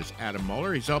your money is Adam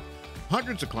Moeller. He's helped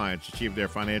hundreds of clients achieve their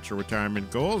financial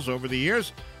retirement goals over the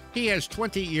years. He has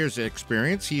 20 years of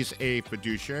experience. He's a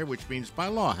fiduciary, which means by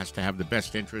law has to have the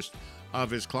best interest of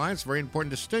his clients. Very important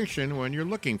distinction when you're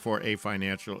looking for a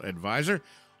financial advisor.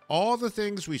 All the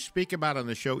things we speak about on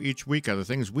the show each week are the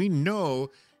things we know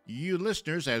you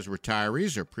listeners as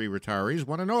retirees or pre-retirees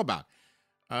want to know about.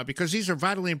 Because these are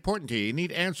vitally important to you. You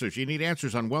need answers. You need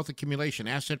answers on wealth accumulation,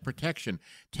 asset protection,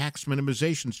 tax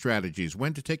minimization strategies,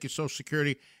 when to take your Social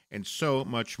Security, and so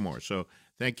much more. So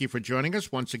thank you for joining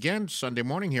us once again Sunday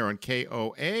morning here on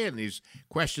KOA. And these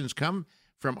questions come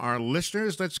from our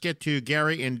listeners. Let's get to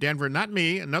Gary in Denver. Not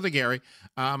me, another Gary.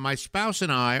 My spouse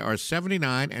and I are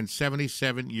 79 and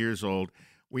 77 years old.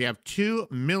 We have $2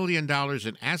 million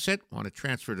in asset. Want to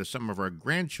transfer to some of our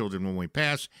grandchildren when we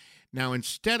pass. Now,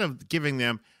 instead of giving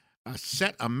them a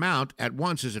set amount at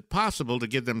once, is it possible to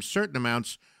give them certain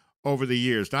amounts over the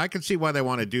years? Now, I can see why they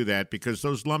want to do that, because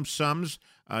those lump sums,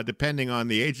 depending on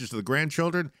the ages of the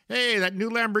grandchildren, hey, that new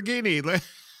Lamborghini.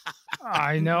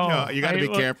 I know. No, you got to be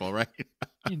careful, right?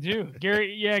 You do.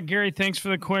 Gary, Gary, thanks for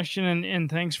the question and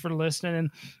thanks for listening.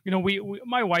 And, you know, we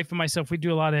my wife and myself, we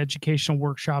do a lot of educational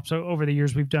workshops over the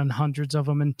years. We've done hundreds of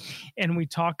them. And we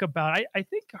talk about, I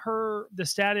think the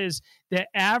stat is the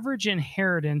average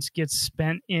inheritance gets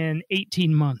spent in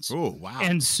 18 months. Oh, wow.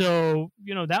 And so,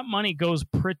 you know, that money goes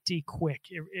pretty quick.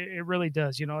 It really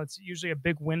does. You know, it's usually a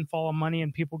big windfall of money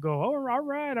and people go, oh, all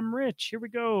right, I'm rich. Here we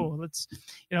go. Let's,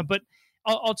 you know, but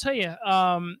I'll tell you,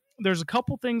 there's a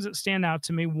couple things that stand out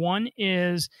to me. One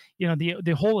is, you know,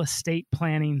 the whole estate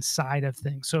planning side of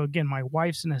things. So again, my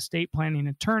wife's an estate planning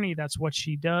attorney. That's what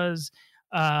she does.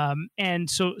 And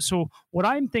so what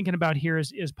I'm thinking about here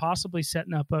is possibly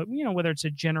setting up a, you know, whether it's a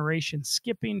generation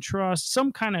skipping trust,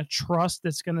 some kind of trust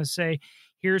that's going to say,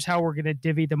 here's how we're going to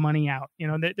divvy the money out. You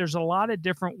know, there's a lot of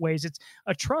different ways. It's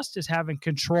a trust is having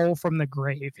control from the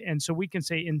grave. And so we can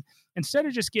say, instead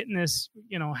of just getting this,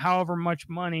 you know, however much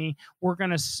money, we're going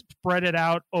to spread it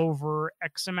out over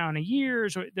X amount of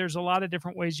years. There's a lot of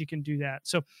different ways you can do that.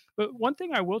 So, but one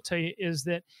thing I will tell you is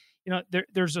that, you know,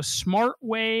 there's a smart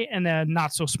way and a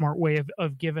not so smart way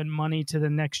of giving money to the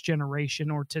next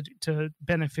generation or to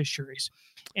beneficiaries.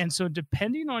 And so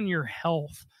depending on your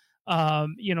health,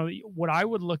 you know, what I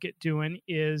would look at doing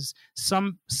is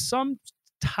some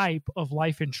type of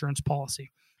life insurance policy.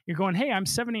 You're going, hey, I'm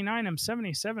 79, I'm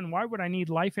 77. Why would I need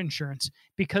life insurance?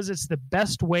 Because it's the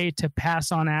best way to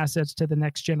pass on assets to the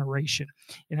next generation.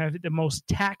 The most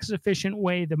tax efficient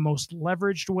way, the most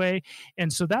leveraged way.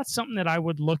 And so that's something that I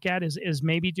would look at is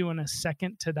maybe doing a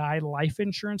second to die life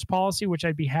insurance policy, which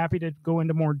I'd be happy to go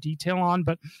into more detail on.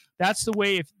 But that's the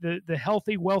way, if the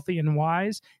healthy, wealthy, and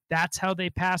wise, that's how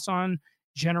they pass on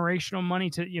generational money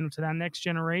to that next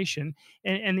generation.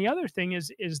 And the other thing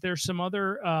is there's some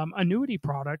other annuity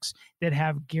products that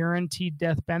have guaranteed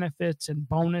death benefits and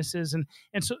bonuses, and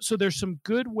so there's some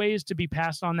good ways to be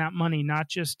passed on that money, not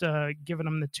just giving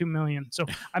them the $2 million. So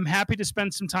I'm happy to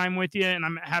spend some time with you, and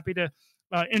I'm happy to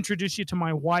introduce you to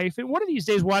my wife. And one of these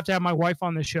days we'll have to have my wife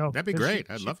on the show. That'd be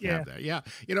great. I'd love to have that. Yeah.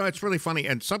 It's really funny.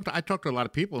 And sometimes I talk to a lot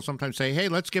of people, sometimes say, hey,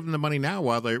 let's give them the money now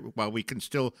while we can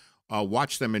still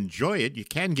watch them enjoy it. You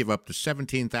can give up to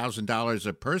 $17,000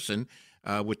 a person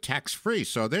with tax-free.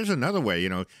 So there's another way,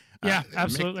 Yeah,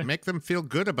 absolutely. Make them feel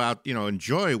good about,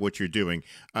 enjoy what you're doing.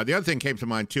 The other thing came to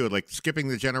mind, too, like skipping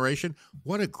the generation.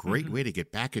 What a great way to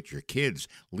get back at your kids,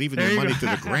 leaving their money to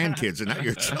the grandkids and not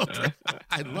your children.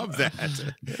 I love that.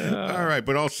 All right,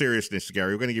 but all seriousness,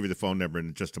 Gary, we're going to give you the phone number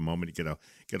in just a moment to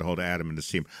get a hold of Adam and his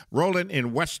team. Roland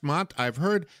in Westmont, I've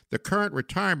heard the current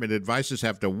retirement advices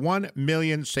have to $1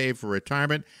 million saved for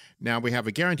retirement. Now, we have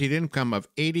a guaranteed income of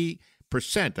 80%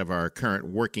 of our current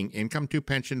working income, 2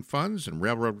 pension funds and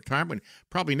railroad retirement.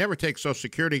 Probably never take Social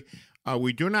Security.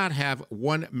 We do not have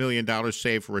 $1 million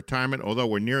saved for retirement, although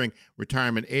we're nearing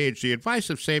retirement age. The advice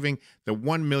of saving the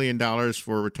 $1 million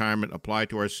for retirement apply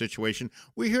to our situation.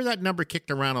 We hear that number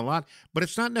kicked around a lot, but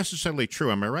it's not necessarily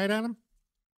true. Am I right, Adam?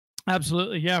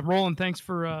 Absolutely. Yeah. Roland, thanks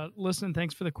for listening.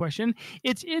 Thanks for the question.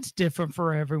 It's different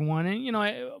for everyone. And,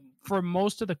 for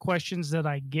most of the questions that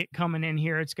I get coming in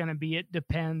here, it's going to be, it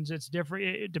depends. It's different.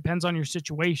 It depends on your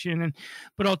situation.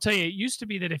 But I'll tell you, it used to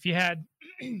be that if you had,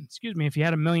 if you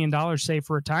had $1 million saved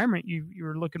for retirement, you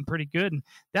were looking pretty good. And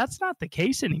that's not the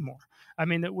case anymore. I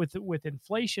mean, that with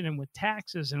inflation and with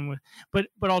taxes but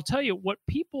I'll tell you what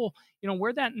people,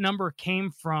 where that number came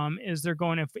from is they're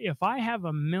going, if I have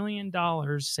 $1 million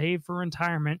saved for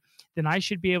retirement, then I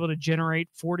should be able to generate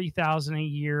 $40,000 a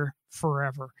year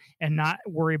forever and not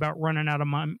worry about running out of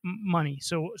money.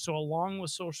 So along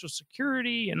with Social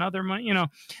Security and other money,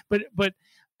 but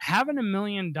having $1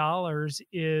 million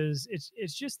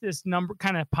it's just this number,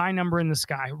 kind of pie number in the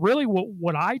sky. Really,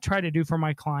 what I try to do for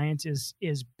my clients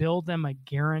is build them a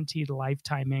guaranteed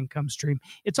lifetime income stream.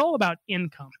 It's all about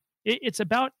income. It's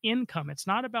about income. It's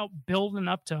not about building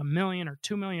up to $1 million or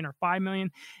 $2 million or $5 million.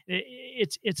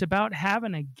 It's about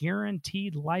having a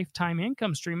guaranteed lifetime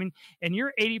income stream, and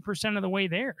you're 80% of the way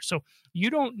there. So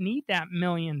you don't need that $1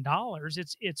 million.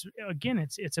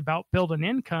 It's about building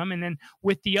income, and then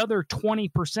with the other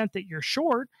 20% that you're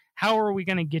short, how are we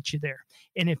going to get you there?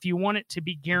 And if you want it to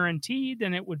be guaranteed,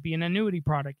 then it would be an annuity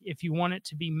product. If you want it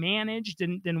to be managed,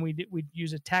 then we'd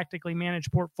use a tactically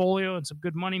managed portfolio and some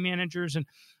good money managers.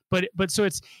 But so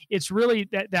it's really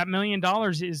that $1 million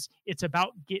it's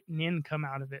about getting income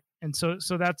out of it. And so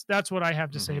that's what I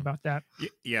have to say about that.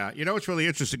 Yeah. It's really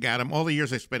interesting, Adam. All the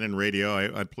years I spent in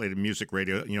radio, I played in music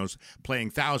radio,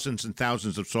 playing thousands and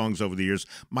thousands of songs over the years.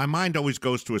 My mind always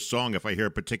goes to a song if I hear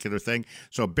a particular thing.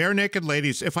 So Bare Naked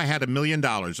Ladies, If I Had $1 Million.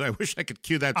 I wish I could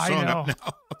cue that song up now.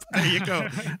 There you go.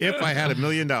 If I Had $1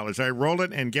 Million. All right,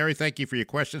 Roland and Gary, thank you for your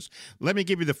questions. Let me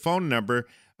give you the phone number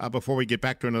before we get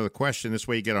back to another question. This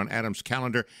way you get on Adam's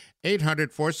calendar.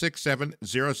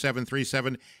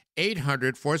 800-467-0737.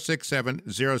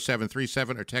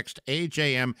 800-467-0737 or text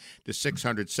AJM to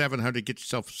 600-700. Get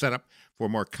yourself set up for a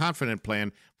more confident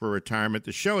plan for retirement.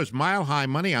 The show is Mile High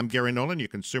Money. I'm Gary Nolan, your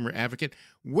consumer advocate.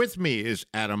 With me is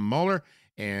Adam Moeller,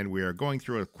 and we are going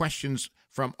through questions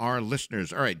from our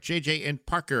listeners. All right, JJ and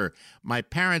Parker. My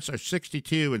parents are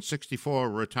 62 and 64,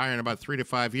 retire in about 3 to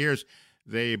 5 years.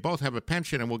 They both have a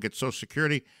pension and will get Social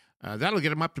Security. That'll get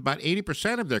them up to about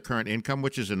 80% of their current income,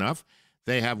 which is enough.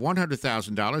 They have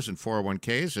 $100,000 in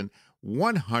 401ks and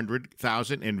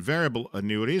 $100,000 in variable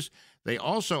annuities. They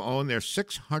also own their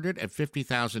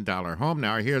 $650,000 home.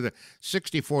 Now, I hear the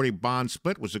 60-40 bond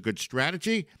split was a good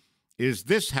strategy. Is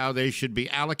this how they should be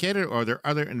allocated, or are there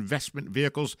other investment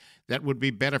vehicles that would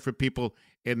be better for people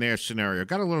in their scenario?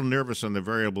 Got a little nervous on the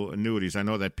variable annuities. I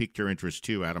know that piqued your interest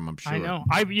too, Adam, I'm sure. I know.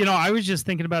 I was just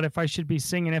thinking about if I should be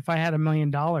singing If I Had $1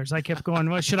 Million. I kept going,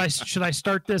 well, should I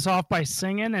start this off by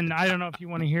singing? And I don't know if you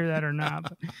want to hear that or not.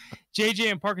 But JJ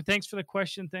and Parker, thanks for the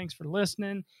question. Thanks for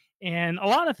listening. And a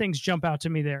lot of things jump out to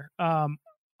me there.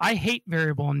 I hate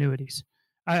variable annuities.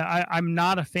 I'm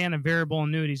not a fan of variable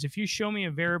annuities. If you show me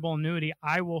a variable annuity,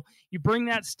 you bring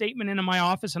that statement into my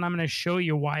office and I'm going to show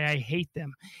you why I hate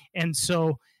them. And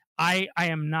so I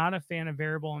am not a fan of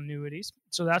variable annuities.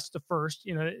 So that's the first.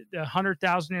 The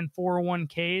 100,000 in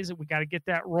 401ks, we got to get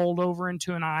that rolled over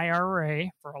into an IRA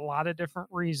for a lot of different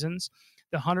reasons.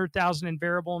 The 100,000 in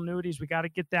variable annuities, we got to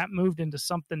get that moved into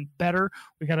something better.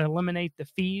 We got to eliminate the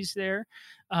fees there.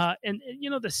 And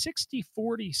the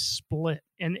 60-40 split.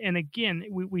 And again,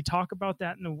 we talk about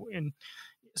that in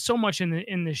so much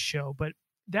in this show, but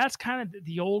that's kind of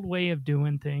the old way of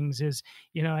doing things is,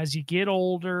 as you get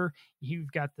older,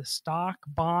 you've got the stock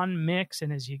bond mix.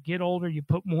 And as you get older, you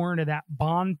put more into that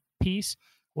bond piece.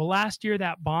 Well, last year,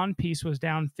 that bond piece was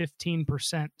down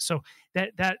 15%. So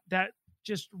that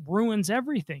just ruins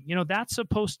everything. That's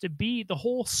supposed to be the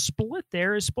whole split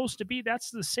there is supposed to be,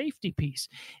 that's the safety piece.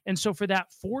 And so for that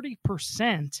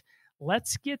 40%,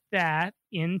 let's get that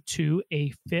into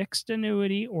a fixed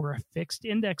annuity or a fixed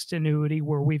indexed annuity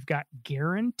where we've got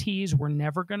guarantees. We're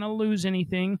never going to lose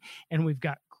anything. And we've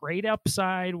got great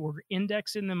upside. We're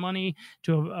indexing the money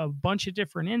to a bunch of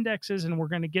different indexes, and we're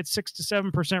going to get 6 to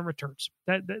 7% returns.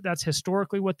 That's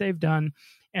historically what they've done.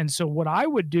 And so what I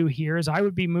would do here is I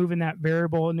would be moving that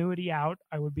variable annuity out.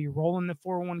 I would be rolling the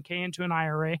 401k into an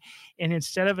IRA. And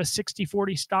instead of a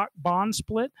 60-40 stock bond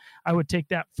split, I would take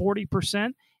that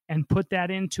 40% and put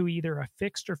that into either a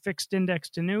fixed or fixed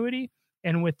indexed annuity.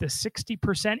 And with the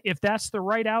 60%, if that's the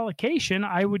right allocation,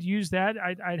 I would use that.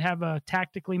 I'd have a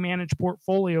tactically managed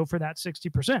portfolio for that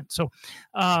 60%. So,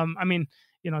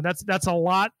 that's a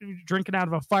lot, drinking out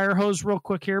of a fire hose real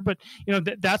quick here, but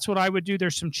that's what I would do.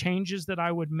 There's some changes that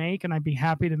I would make, and I'd be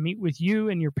happy to meet with you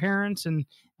and your parents and,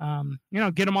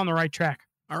 get them on the right track.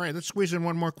 All right, let's squeeze in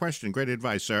one more question. Great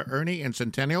advice. Ernie in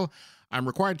Centennial, I'm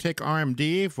required to take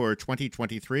RMD for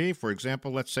 2023. For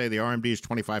example, let's say the RMD is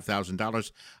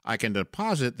 $25,000. I can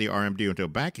deposit the RMD into a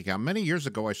bank account. Many years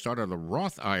ago, I started a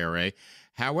Roth IRA.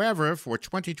 However, for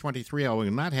 2023, I will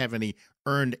not have any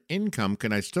earned income.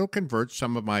 Can I still convert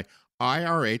some of my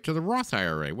IRA to the Roth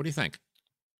IRA? What do you think?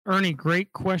 Ernie,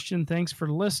 great question. Thanks for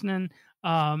listening.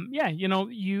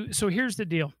 So here's the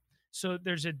deal. So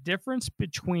there's a difference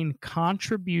between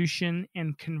contribution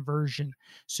and conversion.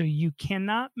 So you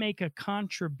cannot make a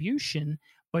contribution,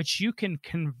 but you can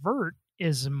convert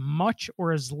as much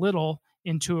or as little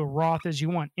into a Roth as you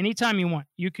want. Anytime you want,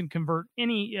 you can convert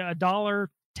any $1,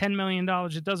 $10 million,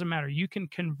 it doesn't matter. You can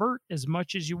convert as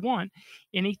much as you want.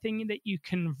 Anything that you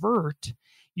convert,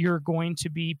 you're going to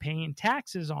be paying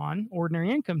taxes on,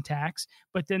 ordinary income tax,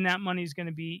 but then that money is going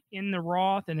to be in the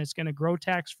Roth and it's going to grow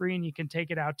tax-free and you can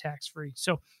take it out tax-free.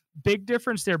 So big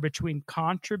difference there between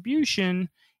contribution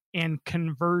and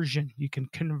conversion. You can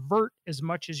convert as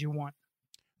much as you want.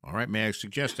 All right, may I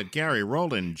suggest that Gary,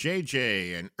 Roland,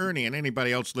 JJ, and Ernie, and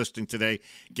anybody else listening today,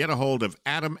 get a hold of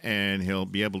Adam, and he'll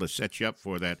be able to set you up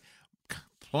for that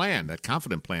plan, that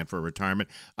confident plan for retirement.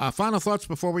 Final thoughts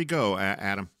before we go,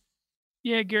 Adam?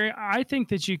 Yeah, Gary, I think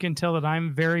that you can tell that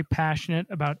I'm very passionate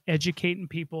about educating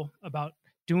people, about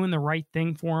doing the right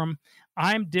thing for them.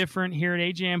 I'm different here at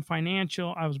AJM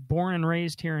Financial. I was born and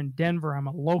raised here in Denver. I'm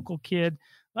a local kid.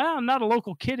 Well, I'm not a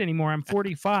local kid anymore. I'm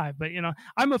 45, but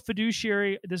I'm a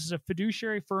fiduciary. This is a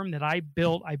fiduciary firm that I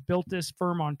built. I built this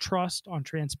firm on trust, on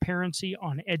transparency,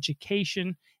 on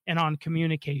education, and on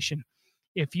communication.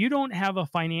 If you don't have a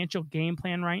financial game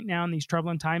plan right now in these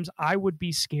troubling times, I would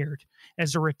be scared.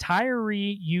 As a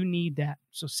retiree, you need that.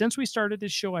 So since we started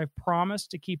this show, I've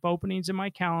promised to keep openings in my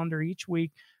calendar each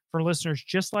week for listeners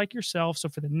just like yourself. So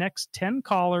for the next 10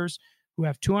 callers who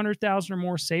have $200,000 or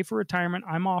more saved for retirement,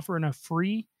 I'm offering a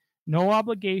free, no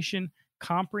obligation,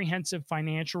 comprehensive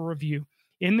financial review.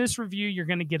 In this review, you're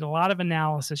going to get a lot of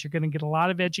analysis. You're going to get a lot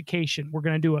of education. We're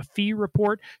going to do a fee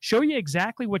report, show you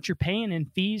exactly what you're paying in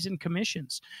fees and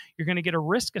commissions. You're going to get a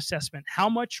risk assessment. How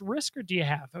much risk do you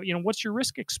have? What's your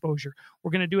risk exposure? We're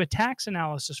going to do a tax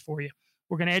analysis for you.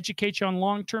 We're going to educate you on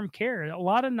long-term care. A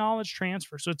lot of knowledge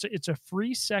transfer. So it's a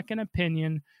free second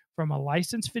opinion from a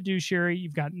licensed fiduciary.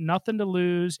 You've got nothing to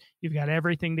lose. You've got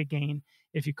everything to gain.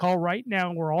 If you call right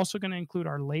now, we're also going to include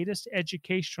our latest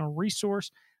educational resource,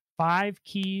 5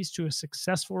 Keys to a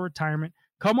Successful Retirement.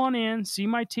 Come on in, see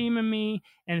my team and me,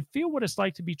 and feel what it's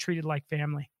like to be treated like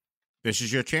family. This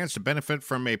is your chance to benefit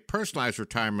from a personalized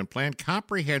retirement plan,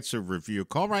 comprehensive review.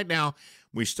 Call right now.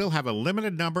 We still have a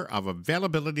limited number of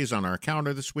availabilities on our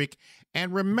calendar this week.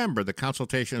 And remember, the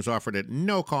consultation is offered at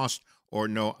no cost or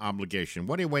no obligation.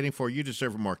 What are you waiting for? You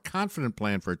deserve a more confident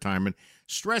plan for retirement.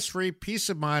 Stress-free, peace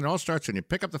of mind. All starts when you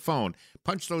pick up the phone.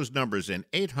 Punch those numbers in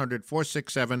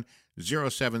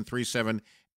 800-467-0737,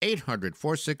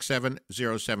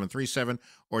 800-467-0737,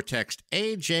 or text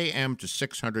AJM to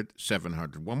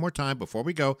 600-700. One more time before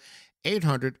we go,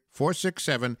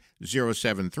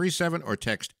 800-467-0737 or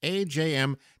text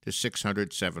AJM to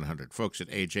 600-700. Folks at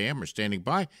AJM are standing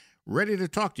by, ready to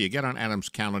talk to you. Get on Adam's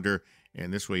calendar,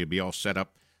 and this way you'll be all set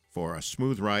up for a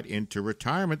smooth ride into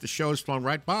retirement. The show has flown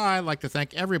right by. I'd like to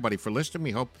thank everybody for listening.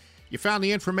 We hope you found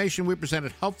the information we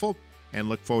presented helpful and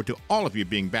look forward to all of you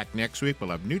being back next week. We'll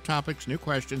have new topics, new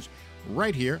questions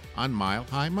right here on Mile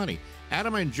High Money.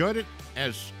 Adam, I enjoyed it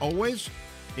as always.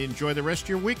 Enjoy the rest of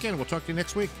your weekend. We'll talk to you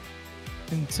next week.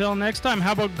 Until next time,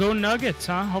 how about go Nuggets,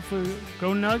 huh? Hopefully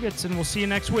go Nuggets, and we'll see you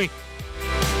next week.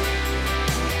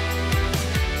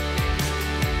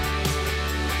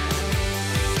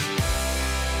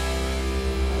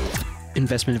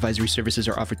 Investment advisory services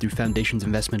are offered through Foundations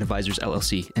Investment Advisors,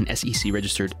 LLC, an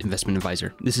SEC-registered investment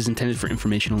advisor. This is intended for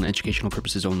informational and educational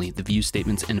purposes only. The views,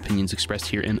 statements, and opinions expressed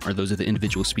herein are those of the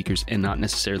individual speakers and not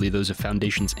necessarily those of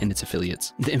Foundations and its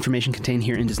affiliates. The information contained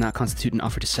herein does not constitute an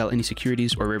offer to sell any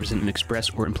securities or represent an express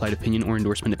or implied opinion or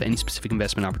endorsement of any specific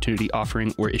investment opportunity,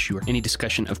 offering, or issuer. Any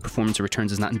discussion of performance or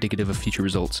returns is not indicative of future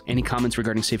results. Any comments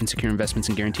regarding safe and secure investments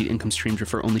and guaranteed income streams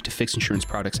refer only to fixed insurance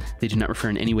products. They do not refer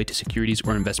in any way to securities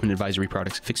or investment advisory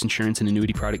products. Fixed insurance and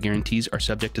annuity product guarantees are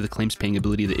subject to the claims paying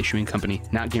ability of the issuing company,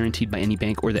 not guaranteed by any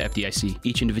bank or the FDIC.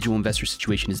 Each individual investor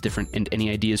situation is different, and any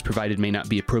ideas provided may not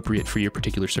be appropriate for your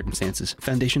particular circumstances.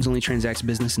 Foundations only transacts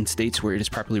business in states where it is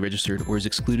properly registered or is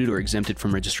excluded or exempted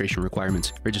from registration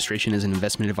requirements. Registration as an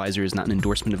investment advisor is not an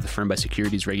endorsement of the firm by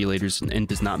securities regulators and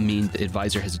does not mean the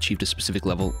advisor has achieved a specific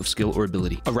level of skill or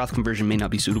ability. A Roth conversion may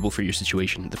not be suitable for your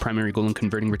situation. The primary goal in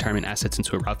converting retirement assets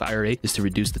into a Roth IRA is to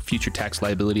reduce the future tax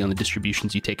liability on the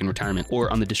distributions you take in retirement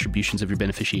or on the distributions of your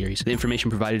beneficiaries. The information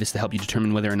provided is to help you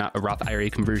determine whether or not a Roth IRA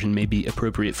conversion may be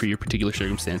appropriate for your particular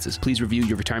circumstances. Please review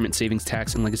your retirement savings,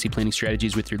 tax, and legacy planning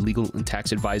strategies with your legal and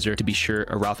tax advisor to be sure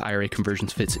a Roth IRA conversion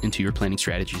fits into your planning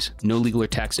strategies. No legal or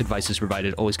tax advice is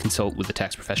provided. Always consult with a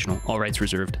tax professional. All rights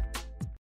reserved.